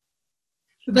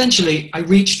 Eventually, I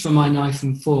reached for my knife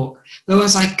and fork, though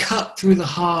as I cut through the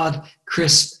hard,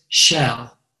 crisp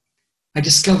shell, I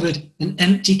discovered an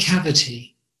empty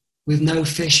cavity with no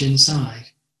fish inside.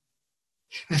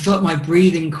 I felt my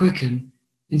breathing quicken,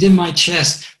 and in my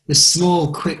chest, the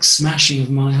small, quick smashing of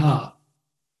my heart.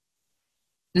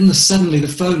 Then suddenly the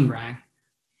phone rang.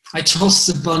 I tossed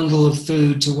the bundle of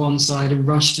food to one side and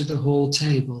rushed to the hall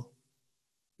table.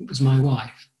 It was my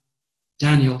wife.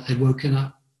 Daniel had woken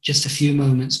up just a few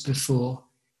moments before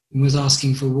and was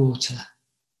asking for water.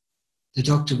 The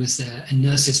doctor was there and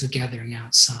nurses were gathering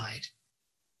outside.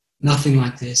 Nothing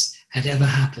like this had ever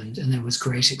happened, and there was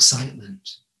great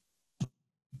excitement.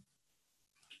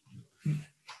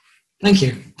 Thank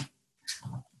you.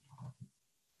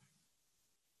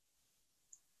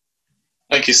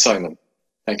 Thank you, Simon.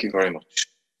 Thank you very much.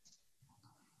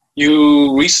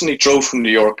 You recently drove from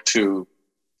New York to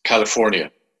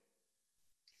California.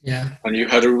 Yeah. And you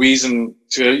had you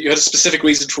had a specific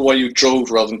reason for why you drove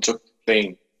rather than took the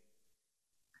plane.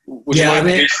 Would you mind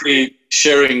briefly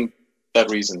sharing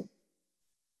that reason?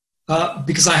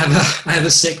 Because I have a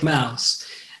sick mouse,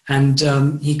 and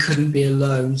he couldn't be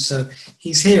alone, so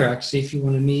he's here actually if you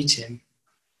want to meet him.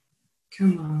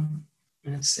 Come on,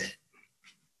 that's it.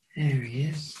 There he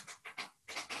is.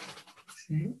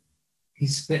 See?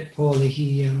 He's a bit poorly.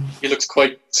 He looks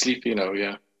quite sleepy now,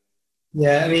 yeah.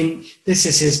 Yeah, I mean, this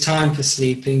is his time for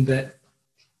sleeping, but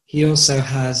he also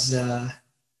has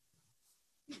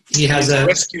He's a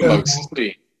rescue mouse, isn't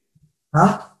he?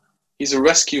 Huh? He's a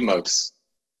rescue mouse.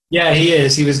 Yeah, he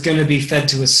is. He was going to be fed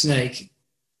to a snake.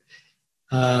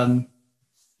 I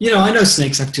know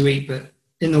snakes have to eat, but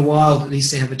in the wild, at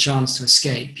least they have a chance to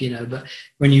escape, But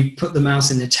when you put the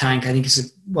mouse in the tank, I think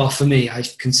for me, I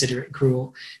consider it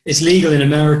cruel. It's legal in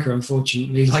America,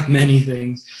 unfortunately, like many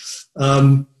things.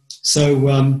 It's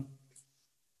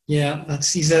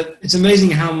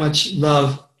amazing how much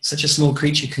love such a small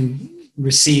creature can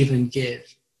receive and give.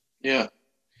 Yeah.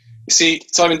 You see,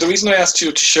 Simon, the reason I asked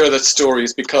you to share that story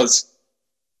is because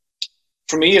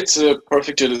for me, it's a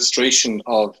perfect illustration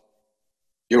of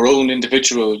your own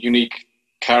individual, unique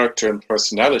character and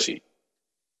personality.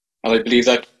 And I believe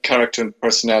that character and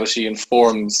personality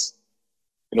informs,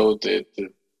 the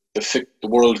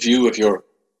worldview of your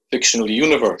fictional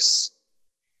universe.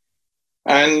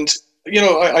 And,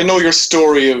 I know your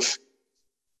story of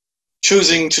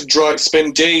choosing to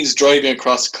spend days driving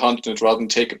across the continent rather than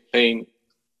take a plane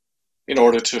in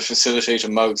order to facilitate a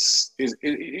mouse.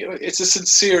 It's a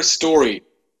sincere story.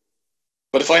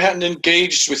 But if I hadn't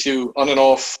engaged with you on and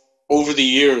off over the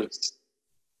years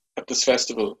at this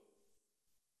festival,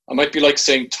 I might be like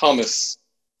St. Thomas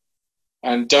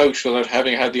and doubt without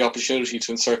having had the opportunity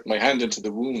to insert my hand into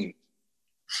the wound.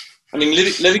 I mean,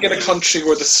 living in a country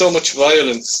where there's so much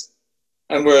violence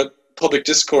and where public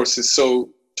discourse is so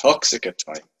toxic at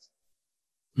times.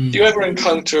 Do you ever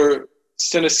encounter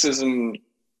cynicism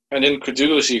and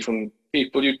incredulity from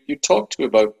people you talk to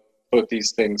about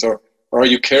these things, or are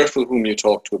you careful whom you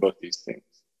talk to about these things?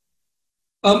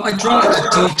 I try not to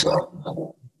talk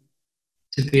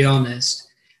to be honest,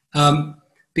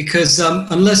 because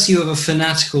unless you have a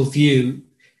fanatical view,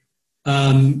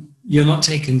 you're not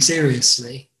taken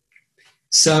seriously.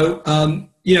 So,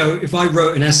 if I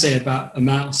wrote an essay about a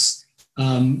mouse,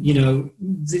 nobody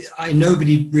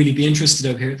really be interested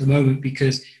over here at the moment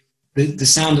because the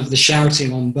sound of the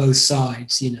shouting on both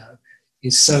sides,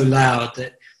 is so loud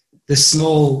that the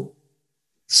small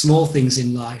things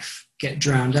in life get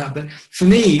drowned out. But for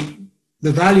me,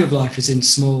 the value of life is in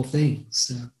small things.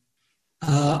 So,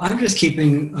 I'm just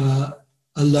keeping a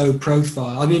low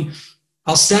profile. I mean,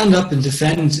 I'll stand up and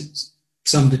defend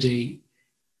somebody,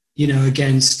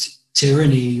 against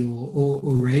tyranny or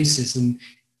racism,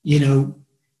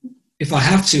 if I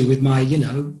have to with my,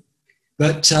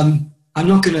 but I'm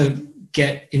not going to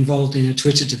get involved in a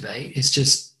Twitter debate. It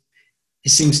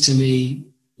seems to me,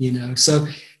 so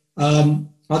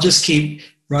I'll just keep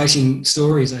writing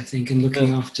stories, I think, and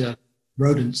looking after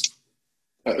rodents.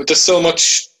 There's so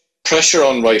much pressure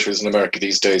on writers in America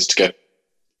these days to get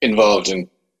involved in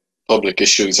public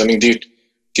issues. I mean, do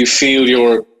you feel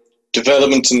your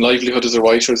development and livelihood as a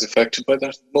writer is affected by that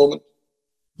at the moment?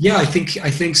 Yeah, I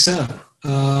think so.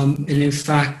 And in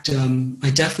fact, I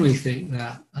definitely think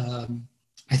that.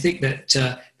 I think that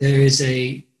there is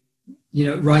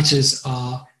writers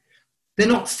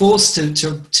they're not forced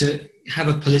to have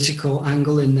a political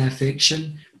angle in their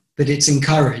fiction, but it's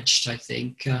encouraged, I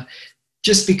think.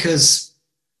 Just because,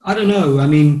 I don't know,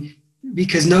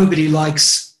 because nobody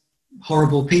likes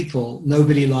horrible people.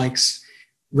 Nobody likes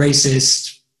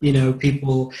racist,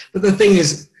 people. But the thing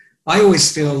is, I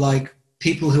always feel like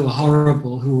people who are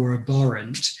horrible, who are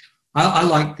abhorrent, I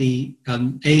like the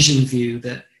Asian view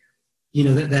that,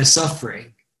 that they're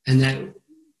suffering, and that,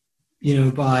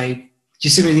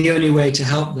 just simply the only way to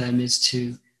help them is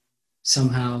to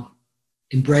somehow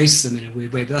embrace them in a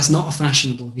weird way. But that's not a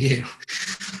fashionable view.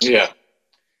 Yeah.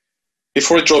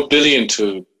 Before I draw Billy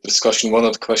into the discussion, one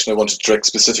other question I want to direct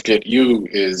specifically at you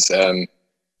is,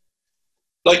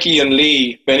 like Ian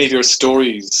Lee, many of your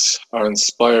stories are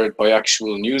inspired by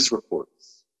actual news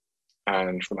reports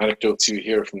and from anecdotes you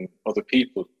hear from other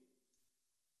people.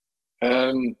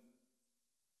 In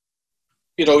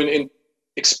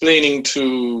explaining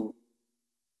to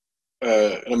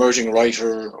an emerging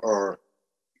writer or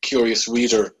curious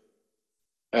reader,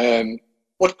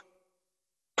 what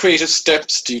creative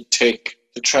steps do you take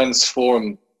to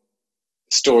transform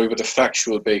a story with a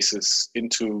factual basis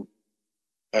into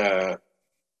an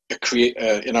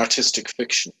artistic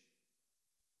fiction?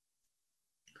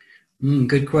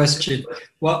 Good question.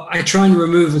 Well, I try and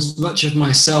remove as much of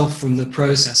myself from the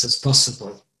process as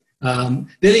possible.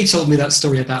 Billy told me that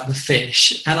story about the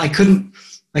fish, and I couldn't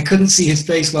see his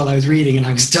face while I was reading, and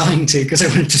I was dying to, because I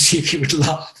wanted to see if he would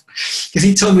laugh. Because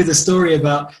he told me the story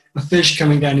about a fish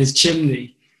coming down his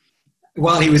chimney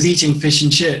while he was eating fish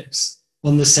and chips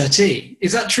on the settee.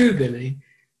 Is that true, Billy?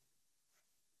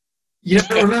 You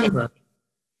don't remember?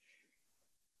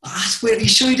 That's weird. Are you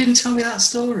sure you didn't tell me that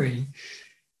story?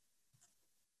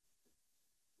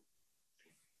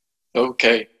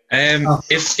 Okay.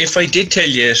 If I did tell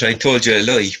you it, I told you a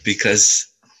lie, because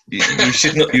you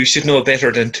should know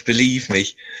better than to believe me.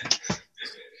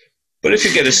 But if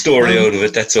you get a story out of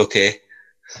it, that's okay.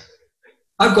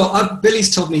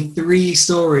 Billy's told me 3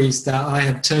 stories that I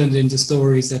have turned into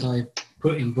stories that I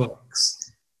put in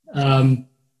books.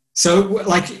 So,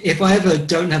 like, if I ever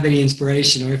don't have any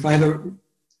inspiration, or if I ever,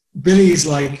 Billy's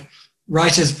like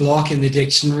writer's block in the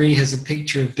dictionary has a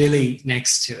picture of Billy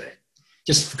next to it.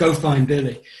 Just go find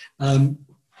Billy,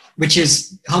 which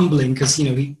is humbling, because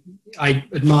I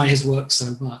admire his work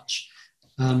so much.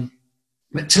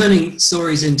 But turning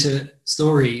stories into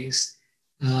stories,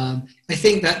 I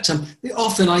think that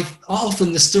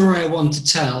often the story I want to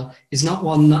tell is not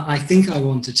one that I think I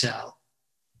want to tell.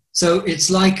 So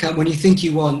it's like when you think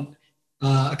you want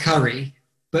a curry,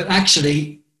 but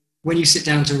actually when you sit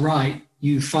down to write,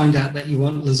 you find out that you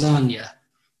want lasagna.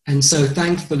 And so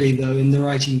thankfully, though, in the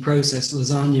writing process,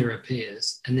 lasagna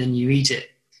appears, and then you eat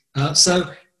it.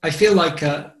 So I feel like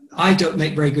I don't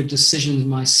make very good decisions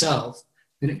myself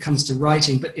when it comes to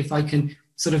writing, but if I can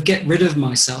sort of get rid of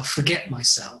myself, forget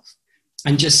myself,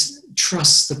 and just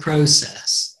trust the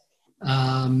process,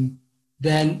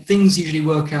 then things usually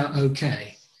work out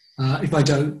okay, if I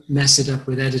don't mess it up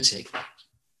with editing.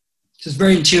 So it's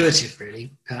very intuitive,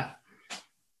 really, Pat.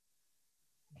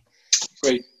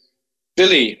 Great.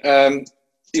 Billy,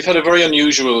 you've had a very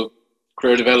unusual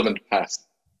career development path.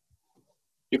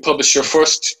 You published your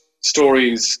first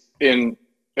stories in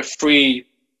a free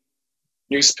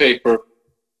newspaper,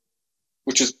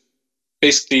 which is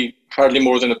basically hardly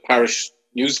more than a parish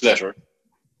newsletter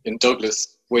in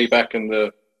Douglas, way back in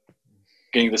the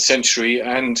beginning of the century.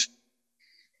 And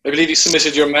I believe you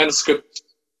submitted your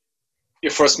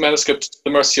first manuscript to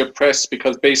the Mercia Press,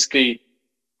 because basically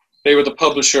they were the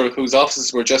publisher whose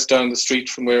offices were just down the street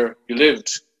from where you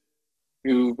lived.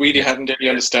 You really hadn't any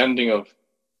understanding of,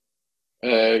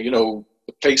 the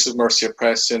place of Mercia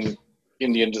Press in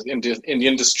the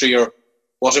industry, or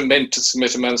what it meant to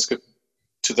submit a manuscript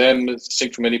to them,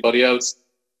 distinct from anybody else.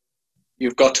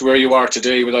 You've got to where you are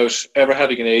today without ever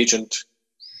having an agent.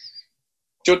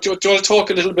 Do you want to talk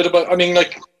a little bit about? I mean,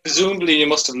 like, presumably you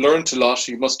must have learned a lot.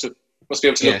 You must be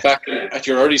able to look back at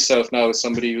your early self now as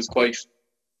somebody who's quite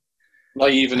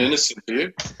naive and innocent. Do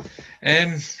you?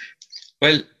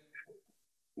 Well,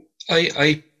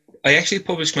 I actually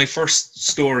published my first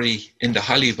story in the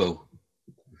Hollybow,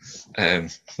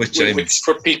 which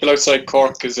for people outside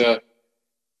Cork is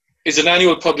an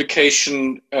annual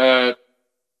publication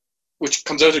which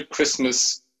comes out at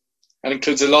Christmas and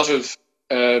includes a lot of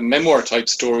memoir type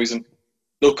stories and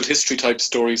local history type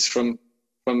stories from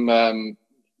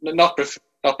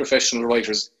not professional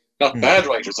writers, not bad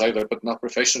writers either, but not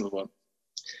professional ones.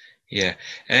 Yeah,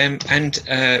 and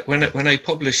when I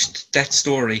published that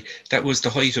story, that was the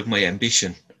height of my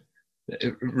ambition.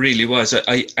 It really was.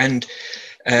 I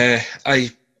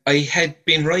had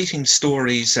been writing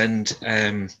stories, and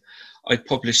I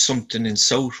published something in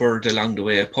Southward along the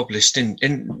way. I published in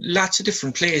lots of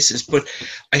different places, but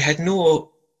I had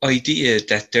no idea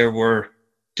that there were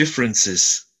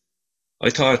differences I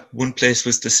thought one place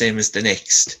was the same as the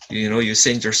next. You know, you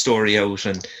send your story out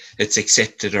and it's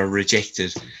accepted or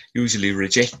rejected, usually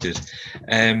rejected.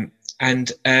 And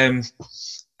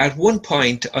at one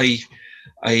point, I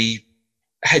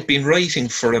had been writing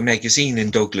for a magazine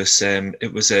in Douglas.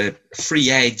 It was a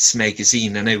free ads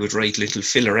magazine, and I would write little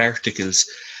filler articles.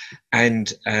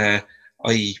 And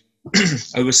I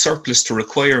I was surplus to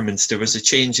requirements. There was a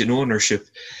change in ownership,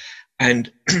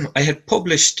 and I had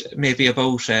published maybe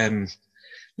about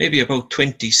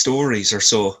 20 stories or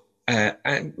so,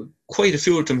 and quite a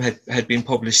few of them had been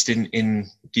published in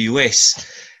the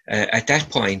US at that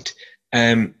point.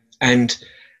 And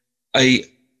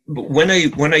when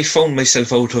I found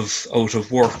myself out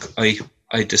of work,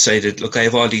 I decided, look, I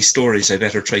have all these stories, I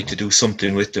better try to do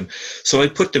something with them. So I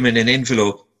put them in an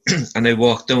envelope and I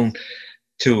walked down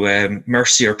to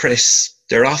Mercier Press,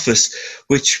 their office,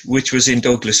 which was in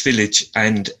Douglas Village,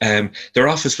 and their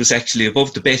office was actually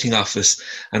above the betting office,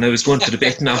 and I was going to the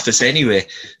betting office anyway.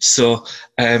 So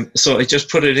I just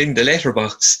put it in the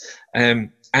letterbox.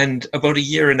 And about a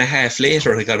year and a half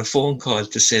later, I got a phone call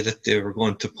to say that they were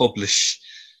going to publish,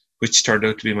 which turned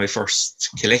out to be my first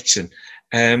collection.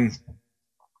 And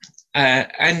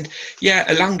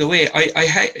yeah, along the way,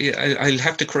 I'll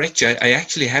have to correct you. I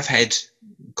actually have had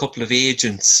a couple of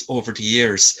agents over the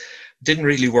years. Didn't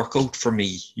really work out for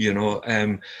me, you know.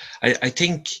 I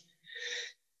think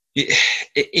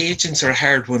agents are a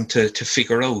hard one to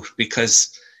figure out,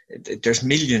 because there's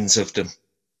millions of them.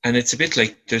 And it's a bit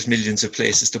like there's millions of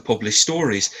places to publish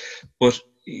stories, but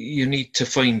you need to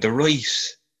find the right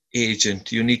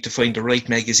agent. You need to find the right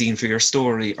magazine for your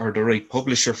story, or the right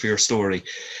publisher for your story.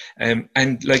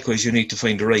 And likewise, you need to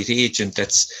find the right agent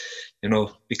that's, you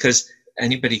know, because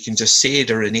anybody can just say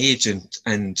they're an agent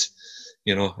and,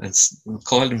 you know, and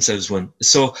call themselves one.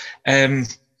 So I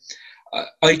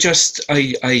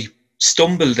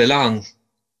stumbled along,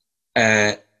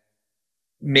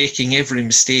 making every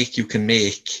mistake you can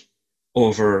make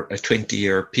over a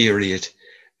 20-year period.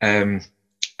 And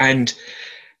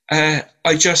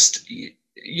I just,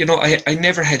 you know, I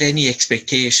never had any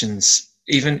expectations.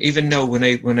 Even now, when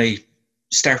I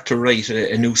start to write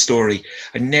a new story,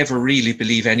 I never really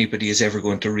believe anybody is ever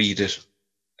going to read it.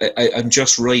 I'm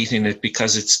just writing it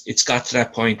because it's got to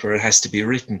that point where it has to be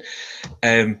written.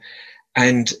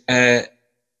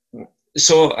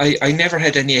 So I never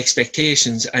had any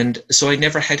expectations, and so I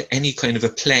never had any kind of a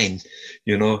plan,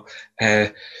 you know.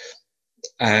 I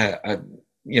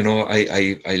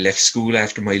left school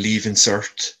after my Leaving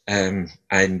Cert, and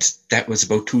that was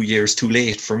about 2 years too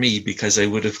late for me, because I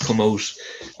would have come out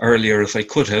earlier if I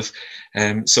could have.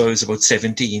 So I was about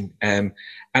 17, and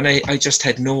I just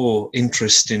had no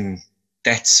interest in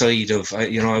that side of,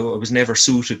 you know, I was never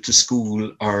suited to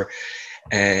school or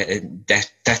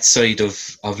that side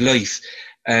of life.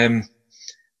 And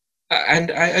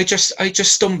I just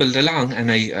stumbled along, and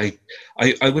I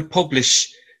would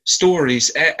publish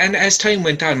stories, and as time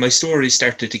went on, my stories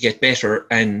started to get better,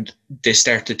 and they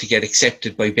started to get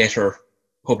accepted by better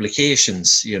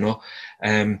publications, you know.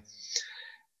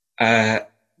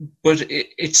 But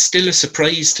it's still a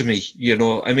surprise to me, you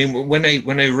know. I mean, when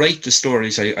I write the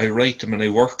stories, I write them and I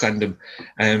work on them,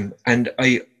 and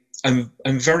I'm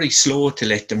very slow to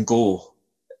let them go.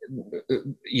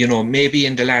 You know, maybe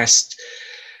in the last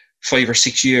 5 or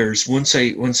 6 years, once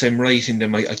I'm writing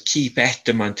them, I keep at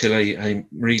them until I'm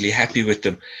really happy with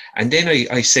them, and then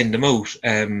I send them out.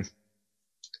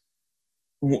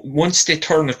 Once they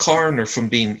turn a corner from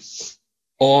being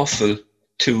awful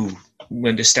to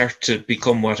when they start to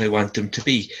become what I want them to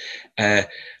be,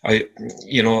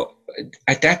 you know,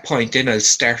 at that point, then I'll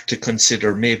start to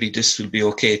consider maybe this will be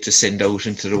okay to send out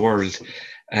into the world.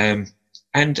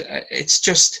 And it's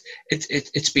just,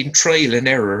 it's been trial and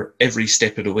error every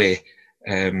step of the way.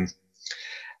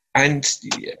 And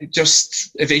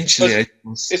just eventually...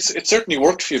 It certainly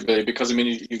worked for you, Billy, because, I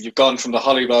mean, you've gone from the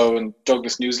Hollybow and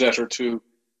Douglas newsletter to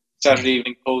Saturday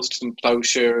Evening Post and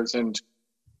Ploughshares, and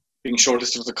being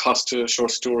shortlisted for the COSTA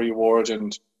Short Story Award,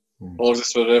 and all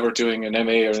this without ever doing an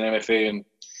MA or an MFA in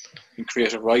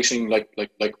creative writing, like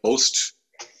most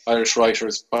Irish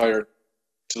writers prior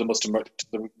to the most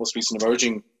recent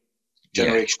emerging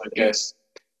generation, I guess.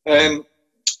 I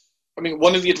mean,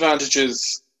 one of the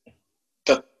advantages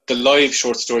that the live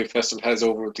short story festival has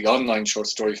over the online short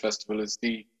story festival is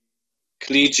the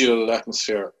collegial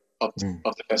atmosphere of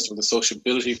the festival, the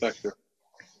sociability factor.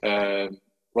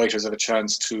 Writers have a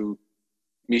chance to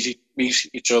meet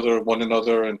each other, one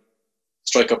another, and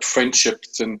strike up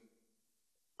friendships. And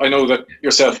I know that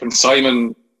yourself and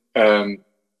Simon,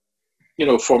 you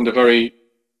know, formed a very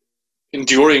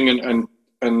enduring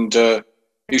and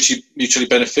mutually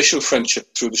beneficial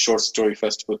friendship through the Short Story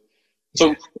Festival.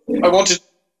 So I wanted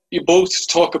you both to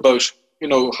talk about,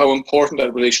 how important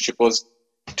that relationship was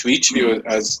to each of you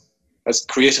as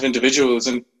creative individuals,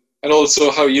 and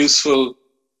also how useful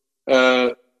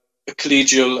a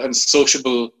collegial and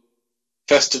sociable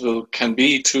festival can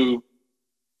be to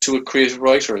a creative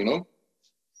writer,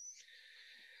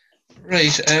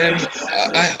 Right.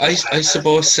 I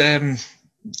suppose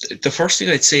the first thing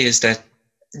I'd say is that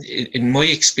in my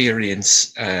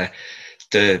experience,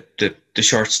 this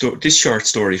short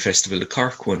story festival, the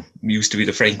Cork one, used to be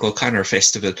the Frank O'Connor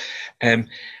Festival.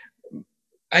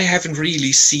 I haven't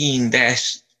really seen that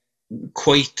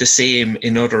quite the same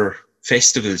in other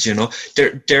festivals.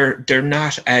 They're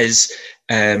not as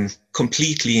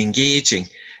completely engaging.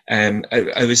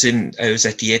 I was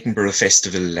at the Edinburgh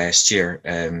Festival last year,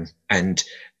 and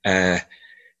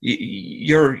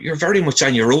you're very much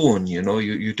on your own.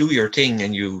 You do your thing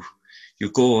and you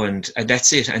go and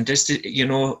that's it. And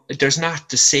there's not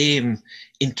the same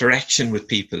interaction with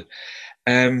people.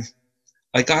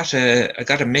 I got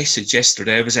a message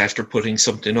yesterday. I was after putting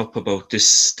something up about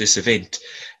this event,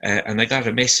 and I got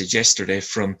a message yesterday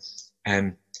from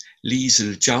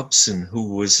Liesl Jobson,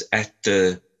 who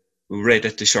read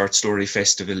at the Short Story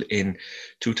Festival in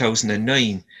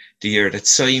 2009, the year that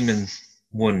Simon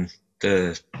won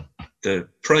the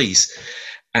prize,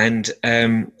 and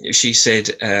she said,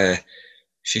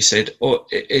 "Oh,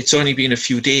 it's only been a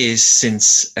few days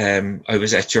since I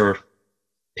was at your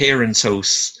parents'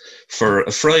 house for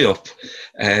a fry-up.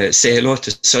 Say hello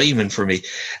to Simon for me."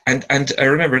 And I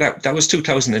remember that was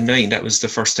 2009. That was the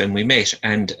first time we met,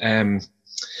 and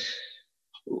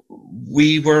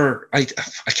we were, I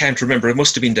can't remember, it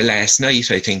must have been the last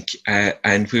night, I think,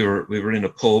 and we were in a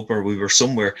pub or we were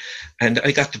somewhere, and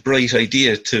I got the bright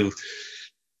idea to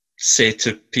say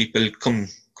to people, come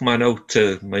on out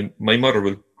to my mother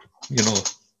will,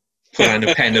 put on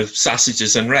a pan of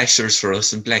sausages and rashers for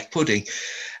us and black pudding.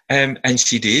 And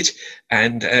she did,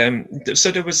 and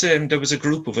so there was a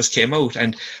group of us came out,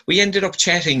 and we ended up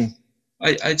chatting.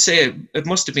 I'd say it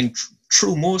must have been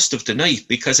through most of the night,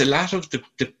 because a lot of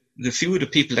the few of the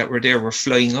people that were there were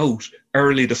flying out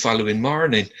early the following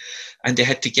morning, and they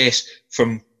had to get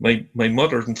from my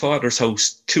mother and father's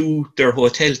house to their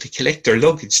hotel to collect their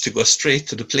luggage to go straight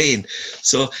to the plane.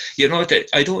 So that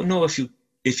I don't know if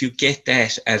you get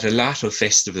that at a lot of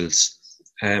festivals.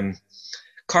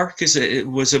 Cork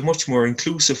was a much more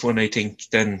inclusive one, I think,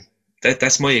 than that.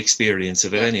 That's my experience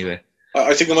of it anyway.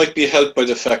 I think it might be helped by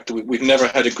the fact that we've never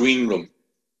had a green room.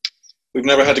 We've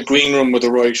never had a green room where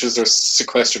the writers are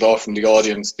sequestered off from the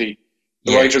audience. The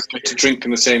writers get to drink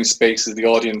in the same space as the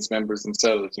audience members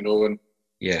themselves, and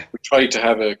we try to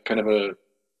have a kind of a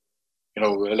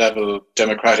level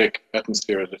democratic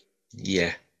atmosphere of it.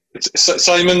 Yeah.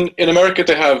 Simon, in America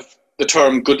they have the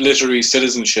term good literary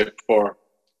citizenship to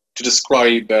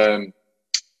describe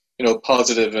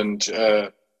positive and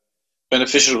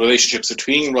beneficial relationships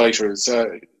between writers.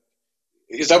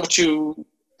 Is that what you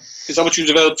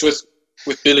developed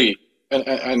with Billy?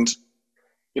 And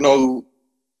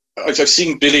I've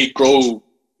seen Billy grow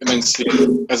immensely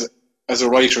as a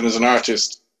writer and as an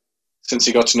artist since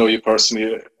he got to know you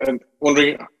personally, and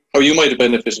wondering how you might have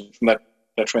benefited from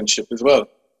that friendship as well.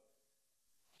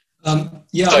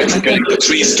 Aside from getting the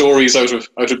 3 stories out of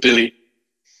Billy.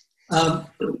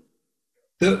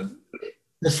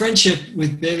 The friendship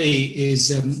with Billy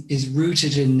is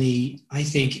rooted in the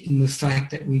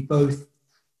fact that we both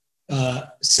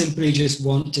simply just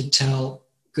want to tell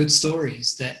good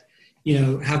stories that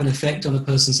have an effect on a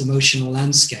person's emotional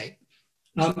landscape.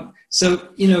 So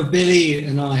Billy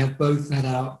and I have both had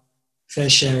our fair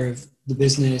share of the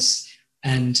business,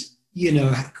 and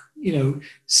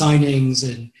signings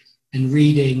and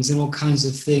readings and all kinds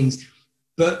of things.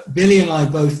 But Billy and I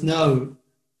both know,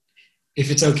 if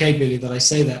it's okay, Billy, that I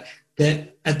say that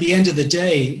at the end of the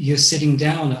day, you're sitting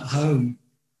down at home,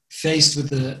 faced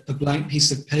with a blank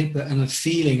piece of paper and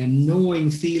a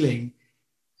gnawing feeling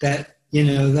that,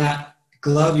 that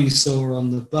glove you saw on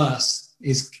the bus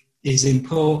is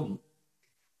important,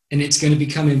 and it's going to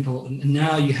become important. And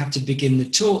now you have to begin the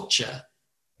torture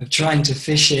of trying to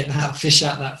fish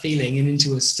out that feeling and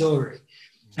into a story.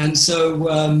 And so,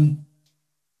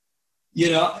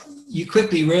 you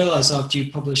quickly realize after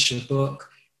you publish a book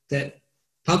that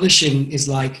publishing is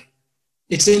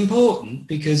it's important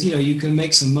because, you can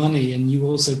make some money, and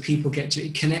people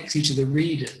it connects you to the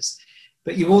readers,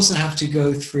 but you also have to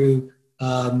go through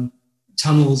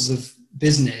tunnels of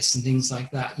business and things like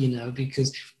that,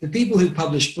 because the people who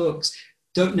publish books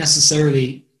don't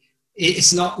necessarily,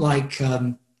 it's not like,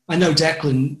 I know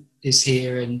Declan is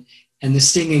here, and And the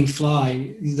stinging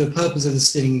fly, the purpose of the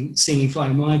stinging fly,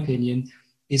 in my opinion,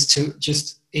 is to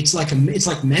just, it's like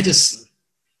medicine.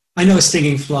 I know a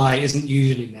stinging fly isn't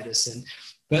usually medicine,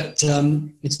 but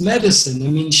it's medicine. I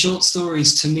mean, short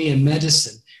stories to me are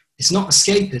medicine. It's not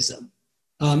escapism.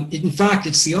 In fact,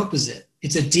 it's the opposite.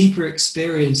 It's a deeper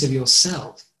experience of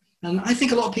yourself. And I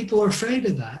think a lot of people are afraid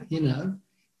of that, you know.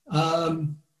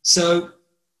 So,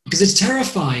 because it's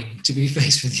terrifying to be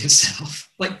faced with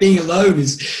yourself. Like being alone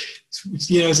is,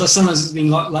 you know, it's like sometimes it's being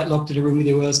like locked in a room with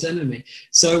your worst enemy.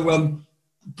 So,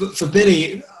 but for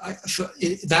Billy,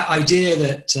 that idea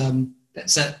that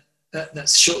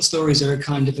short stories are a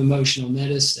kind of emotional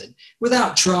medicine,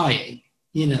 without trying,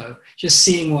 you know, just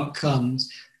seeing what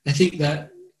comes. I think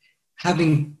that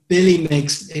having Billy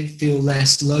makes it feel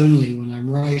less lonely when I'm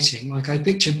writing. Like I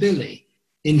picture Billy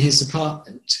in his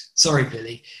apartment, sorry,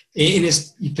 Billy, in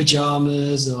his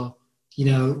pajamas, or, you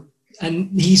know,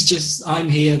 and he's just, I'm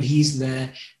here and he's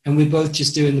there, and we're both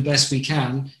just doing the best we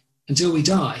can until we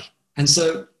die. And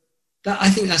so that, I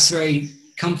think that's very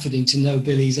comforting to know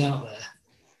Billy's out there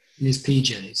in his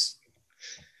PJs.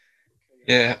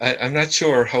 Yeah, I'm not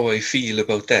sure how I feel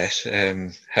about that,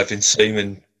 having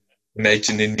Simon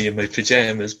imagining me in my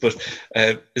pajamas, but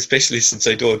especially since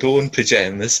I don't own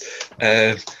pajamas.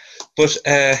 But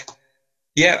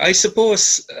yeah, I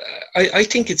suppose I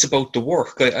think it's about the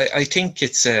work. I think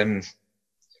it's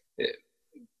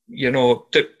you know,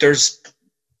 there's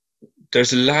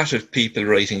a lot of people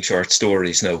writing short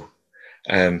stories now.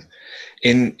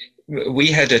 We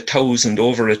had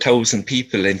over 1,000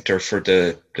 people enter for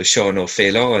the Sean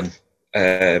O'Fallon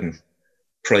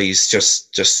prize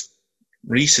just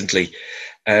recently.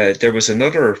 There was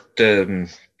another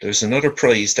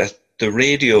prize that the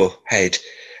radio had,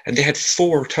 and they had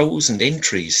 4,000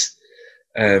 entries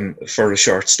for a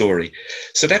short story.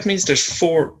 So that means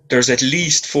there's at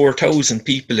least 4,000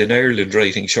 people in Ireland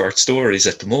writing short stories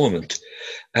at the moment.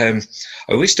 I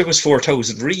wish there was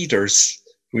 4,000 readers.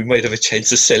 We might have a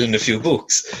chance of selling a few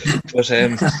books, but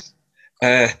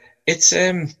it's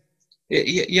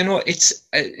you know, it's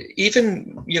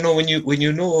even, you know, when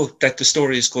you know that the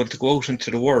story is going to go out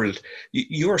into the world,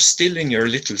 you're still in your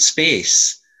little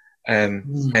space,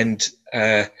 and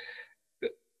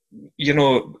you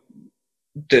know,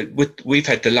 we've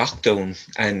had the lockdown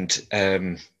and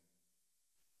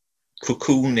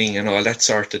cocooning and all that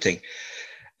sort of thing,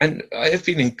 and I've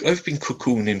been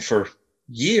cocooning for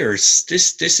years.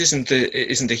 This isn't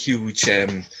a huge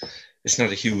it's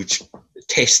not a huge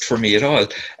test for me at all.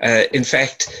 In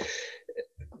fact,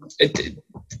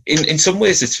 in some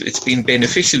ways it's been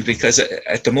beneficial, because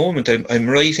at the moment I'm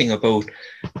writing about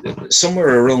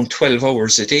somewhere around 12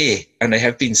 hours a day, and I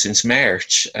have been since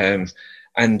March. And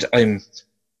I'm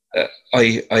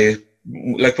I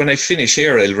like, when I finish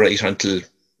here, I'll write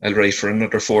for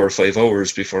another 4 or 5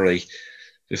 hours before I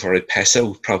pass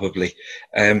out, probably.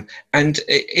 And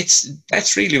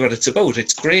that's really what it's about.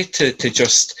 It's great to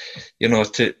just, you know,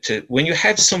 to when you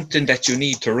have something that you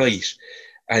need to write,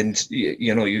 and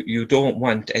you know, you don't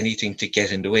want anything to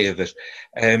get in the way of it.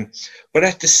 But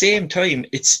at the same time,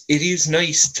 it is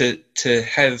nice to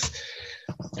have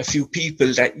a few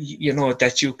people that, you know,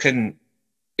 that you can,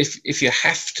 if you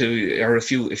have to, or if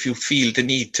you feel the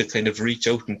need to kind of reach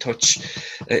out and touch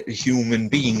a human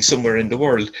being somewhere in the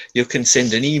world, you can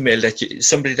send an email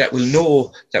somebody that will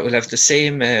know, that will have the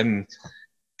same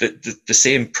the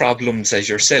same problems as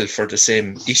yourself, or the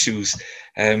same issues.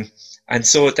 And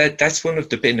so that's one of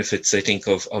the benefits, I think,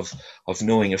 of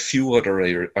knowing a few other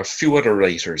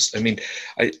writers. I mean,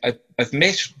 I've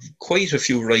met quite a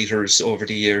few writers over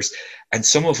the years, and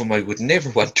some of them I would never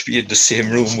want to be in the same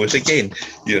room with again,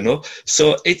 you know.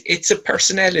 So it's a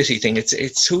personality thing.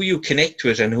 It's who you connect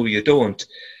with and who you don't.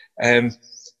 And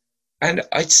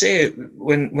I'd say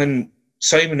when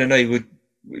Simon and I would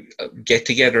get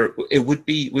together, it would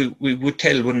be, we would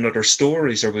tell one another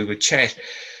stories, or we would chat,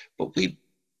 but we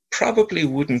probably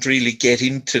wouldn't really get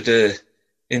into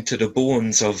the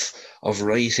bones of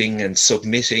writing and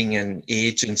submitting and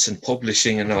agents and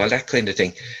publishing and all that kind of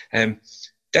thing.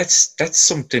 That's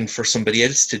something for somebody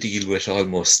else to deal with,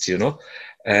 almost, you know.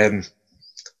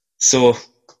 So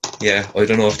yeah, I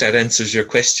don't know if that answers your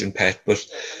question, Pat, but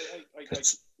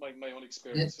my own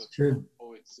experience with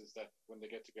poets is that when they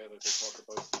get together, they talk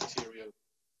about the material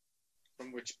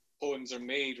from which poems are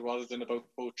made, rather than about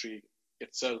poetry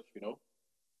itself, you know.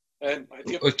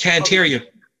 I can't hear you,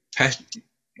 Pat.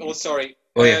 Oh, sorry.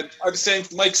 Oh, yeah. I was saying,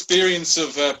 my experience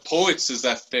of poets is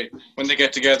that when they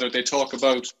get together, they talk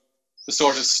about the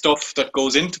sort of stuff that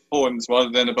goes into poems,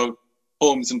 rather than about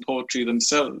poems and poetry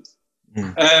themselves.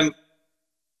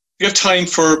 We have time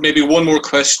for maybe one more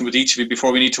question with each of you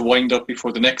before we need to wind up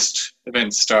before the next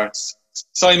event starts.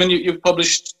 Simon, you've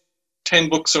published 10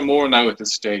 books or more now at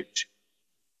this stage.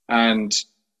 And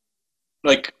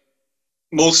like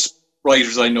most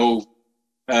writers I know,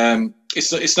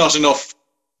 it's not enough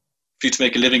for you to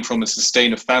make a living from and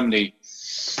sustain a family.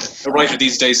 A writer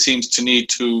these days seems to need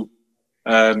to,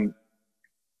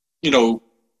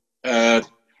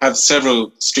 have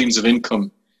several streams of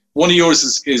income. One of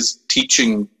yours is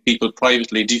teaching people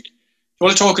privately. Do you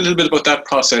want to talk a little bit about that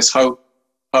process? How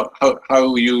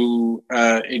you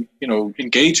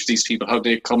engage with these people, how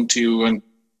they come to you, and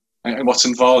what's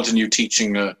involved in you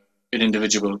teaching an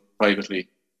individual privately?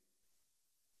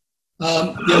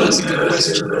 That's a good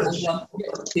question.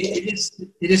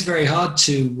 It is very hard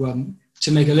to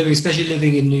make a living, especially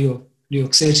living in New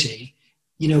York City,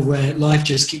 where life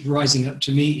just keeps rising up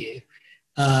to meet you,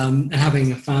 and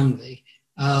having a family.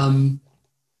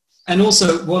 And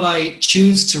also what I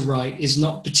choose to write is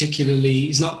not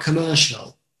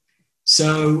commercial.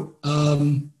 So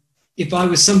if I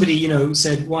was somebody,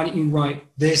 said, why don't you write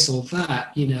this or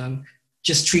that,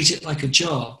 just treat it like a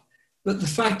job. But the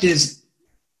fact is,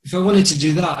 if I wanted to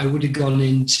do that, I would have gone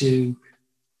into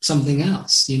something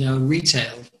else,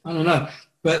 retail. I don't know.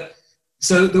 But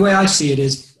so the way I see it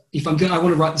is, if I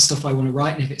want to write the stuff I want to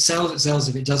write, and if it sells, it sells.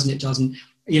 If it doesn't, it doesn't.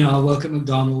 I'll work at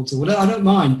McDonald's or whatever. I don't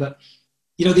mind. But,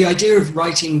 the idea of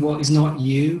writing what is not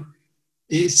you,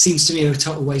 it seems to me a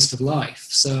total waste of life.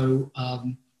 So,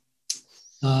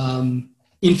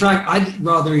 in fact, I'd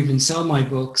rather even sell my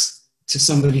books to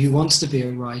somebody who wants to be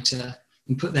a writer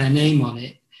and put their name on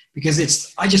it, because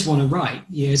I just want to write.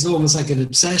 It's almost like an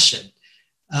obsession.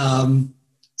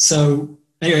 So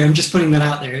anyway, I'm just putting that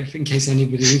out there in case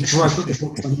anybody, before I put the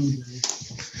books on eBay.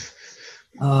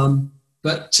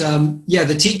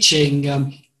 The teaching,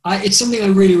 it's something I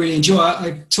really, really enjoy.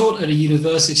 I taught at a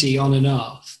university on and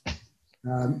off,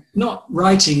 not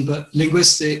writing, but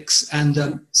linguistics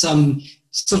and some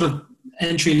sort of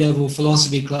entry-level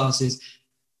philosophy classes,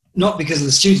 not because of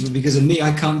the students, but because of me.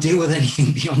 I can't deal with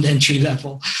anything beyond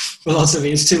entry-level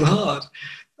philosophy. It's too hard.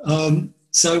 But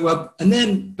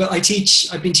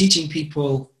I've been teaching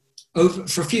people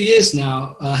for a few years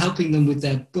now, helping them with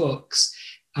their books.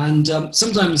 And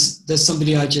sometimes there's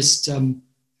somebody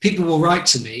people will write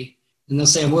to me and they'll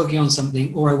say, I'm working on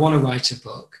something, or I want to write a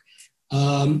book.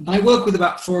 I work with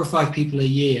about 4 or 5 people a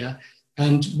year,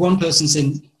 and one person's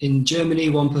in Germany,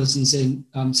 one person's in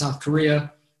South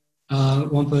Korea,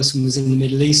 one person was in the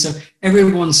Middle East. So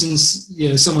everyone's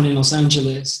someone in Los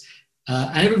Angeles,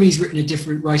 and everybody's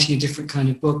writing a different kind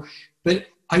of book. But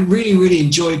I really, really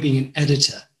enjoy being an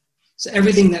editor. So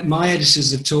everything that my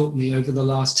editors have taught me over the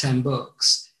last 10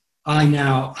 books, I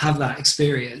now have that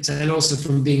experience, and also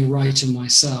from being a writer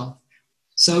myself.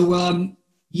 So,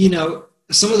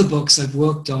 some of the books I've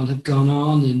worked on have gone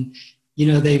on, and,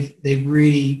 they've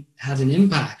really had an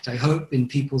impact, I hope, in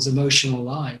people's emotional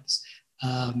lives.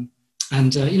 One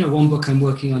book I'm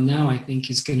working on now, I think,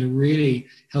 is going to really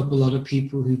help a lot of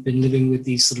people who've been living with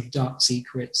these sort of dark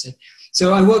secrets.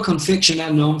 So I work on fiction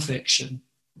and non-fiction,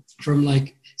 from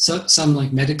some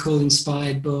medical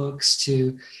inspired books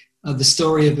to the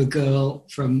story of a girl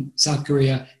from South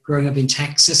Korea growing up in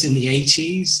Texas in the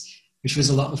 80s, which was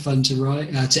a lot of fun to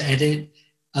write, to edit.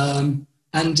 I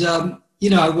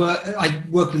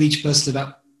work with each person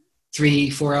about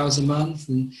 3-4 hours a month,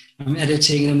 and I'm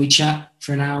editing, and we chat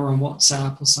for an hour on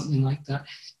WhatsApp or something like that.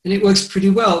 And it works pretty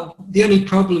well. The only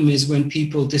problem is when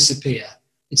people disappear.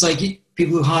 It's like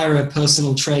people who hire a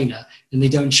personal trainer and they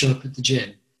don't show up at the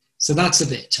gym. So that's a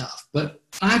bit tough. But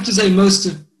I have to say, most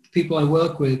of the people I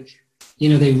work with,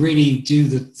 they really do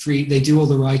they do all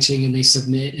the writing and they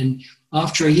submit. And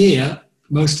after a year,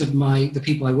 most of the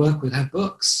people I work with have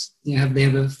books. They have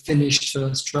a finished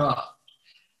first draft.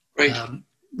 Great.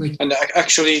 And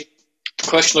actually, the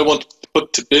question I want to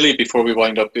put to Billy before we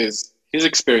wind up is his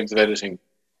experience of editing.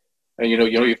 And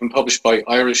you've been published by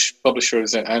Irish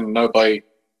publishers and now by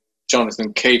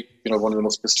Jonathan Cape, one of the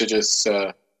most prestigious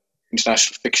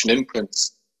international fiction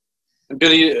imprints. And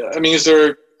Billy, is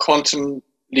there a quantum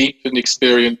leap in the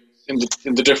experience, in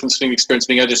the difference between the experience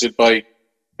being edited by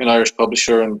an Irish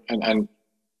publisher and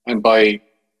by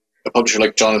a publisher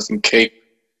like Jonathan Cape?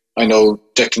 I know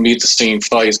Declan Mead-Stein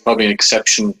Fly is probably an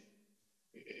exception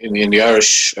in the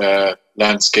Irish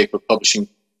landscape of publishing.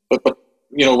 But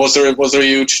was there a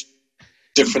huge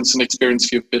difference in experience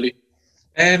for you, Billy?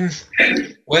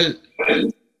 Well,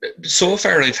 so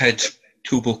far I've had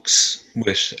 2 books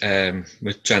with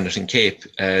Jonathan Cape,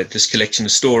 this collection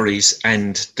of stories,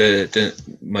 and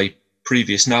my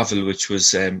previous novel, which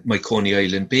was My Coney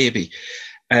Island Baby.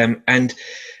 And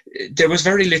there was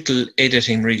very little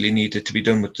editing really needed to be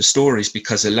done with the stories,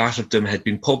 because a lot of them had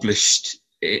been published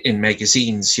in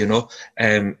magazines, you know,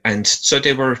 and so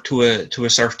they were to a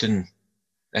certain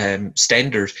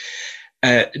standard.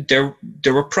 There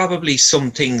were probably some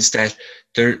things that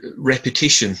their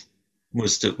repetition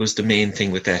was the main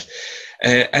thing with that.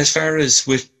 As far as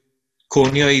with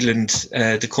Coney Island,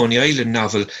 the Coney Island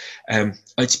novel,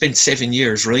 I'd spent 7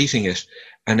 years writing it,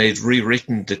 and I'd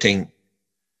rewritten the thing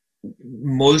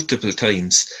multiple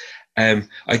times.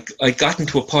 I'd gotten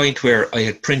to a point where I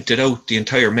had printed out the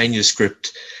entire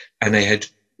manuscript, and I had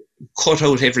cut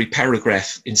out every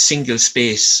paragraph in single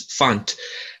space font,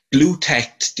 blue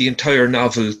tacked the entire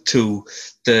novel to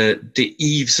the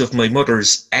eaves of my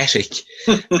mother's attic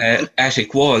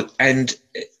wall, and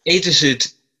edited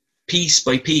piece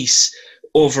by piece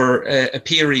over a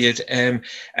period. And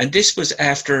this was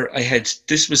after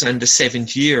this was on the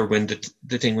 7th year when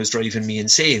the thing was driving me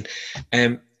insane.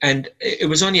 And it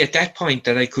was only at that point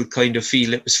that I could kind of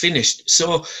feel it was finished.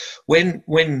 So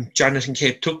when Jonathan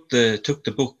Cape took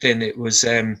the book, then it was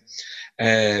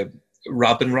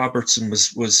Robin Robertson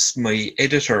was my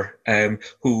editor,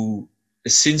 who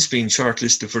has since been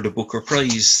shortlisted for the Booker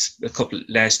Prize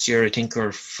last year, I think,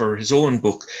 or for his own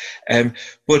book.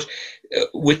 But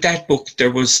with that book,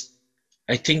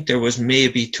 I think there was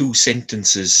maybe 2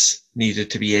 sentences needed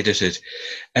to be edited.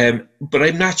 But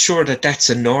I'm not sure that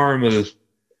that's a normal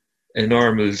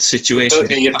situation.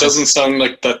 It doesn't sound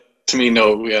like that to me,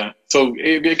 no, yeah. So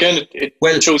again,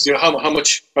 it shows you how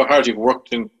hard you've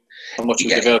worked and how much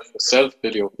you've developed yourself,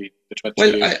 Billy, over the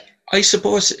 20 years. I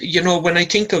suppose, you know, when I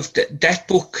think of that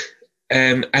book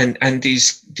and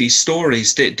these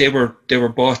stories, they were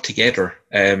brought together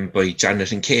by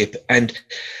Jonathan Cape, and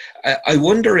I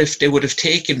wonder if they would have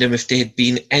taken them if they had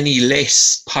been any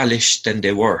less polished than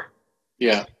they were.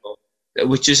 Yeah.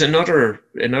 Which is another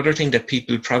thing that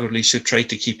people probably should try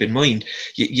to keep in mind.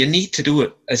 You need to do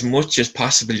it as much as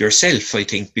possible yourself, I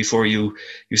think, before you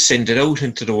send it out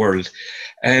into the world.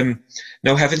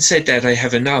 Now, having said that, I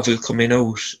have a novel coming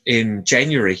out in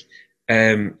January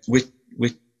with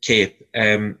Cape,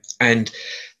 and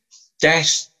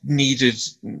that needed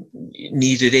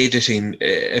editing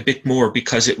a bit more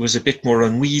because it was a bit more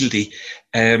unwieldy.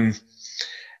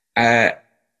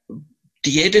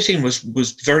 The editing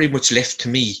was very much left to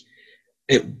me,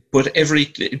 but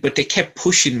they kept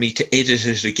pushing me to edit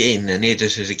it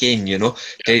again. You know,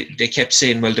 they kept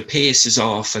saying, well, the pace is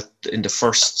off in the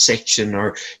first section,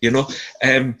 or you know,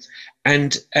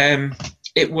 and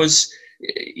it was,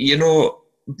 you know,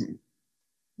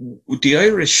 the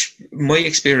Irish. My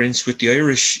experience with the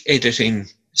Irish editing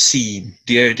scene,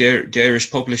 the Irish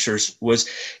publishers, was,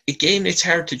 again, it's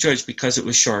hard to judge because it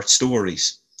was short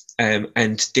stories.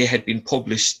 And they had been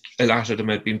published, a lot of them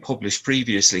had been published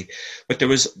previously, but there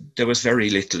was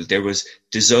very little. There was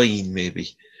design,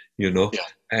 maybe, you know.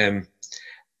 Yeah.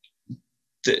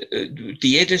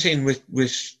 The editing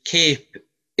with Cape,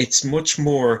 it's much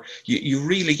more, you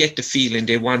really get the feeling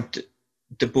they want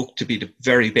the book to be the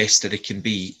very best that it can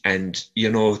be, and you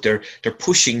know, they're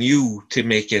pushing you to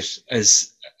make it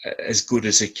as good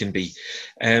as it can be,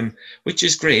 which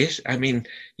is great. I mean,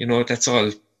 you know, that's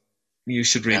all you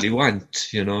should really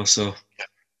want, you know. So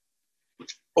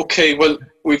okay, well,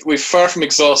 we've far from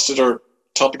exhausted our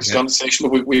topics of conversation,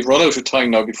 but we've run out of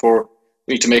time now before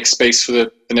we need to make space for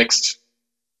the next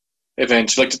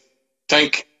event. I'd like to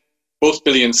thank both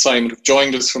Billy and Simon, who've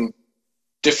joined us from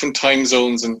different time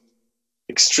zones and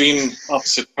extreme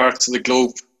opposite parts of the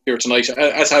globe here tonight,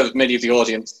 as have many of the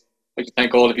audience. I'd like to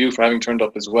thank all of you for having turned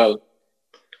up as well.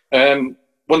 One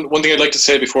thing I'd like to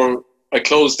say before I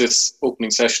close this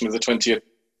opening session of the 20th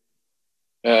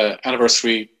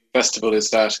anniversary festival is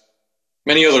that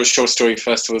many other short story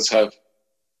festivals have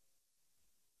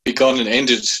begun and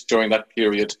ended during that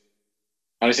period.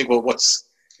 And I think what's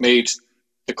made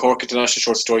the Cork International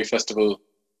Short Story Festival a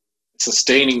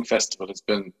sustaining festival has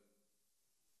been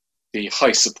the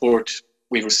high support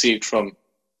we've received from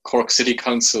Cork City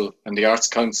Council and the Arts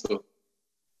Council.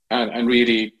 And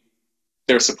really,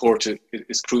 their support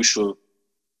is crucial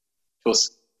to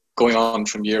us going on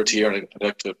from year to year. I'd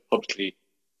like to publicly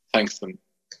thank them.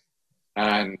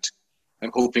 And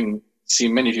I'm hoping to see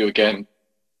many of you again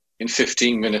in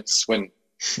 15 minutes when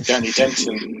Danny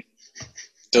Denton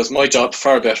does my job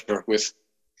far better with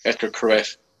Edgar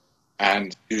Corrett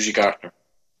and Eugene Gartner.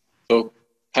 So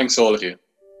thanks all of you.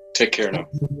 Take care now.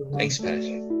 Thanks,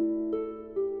 Pat.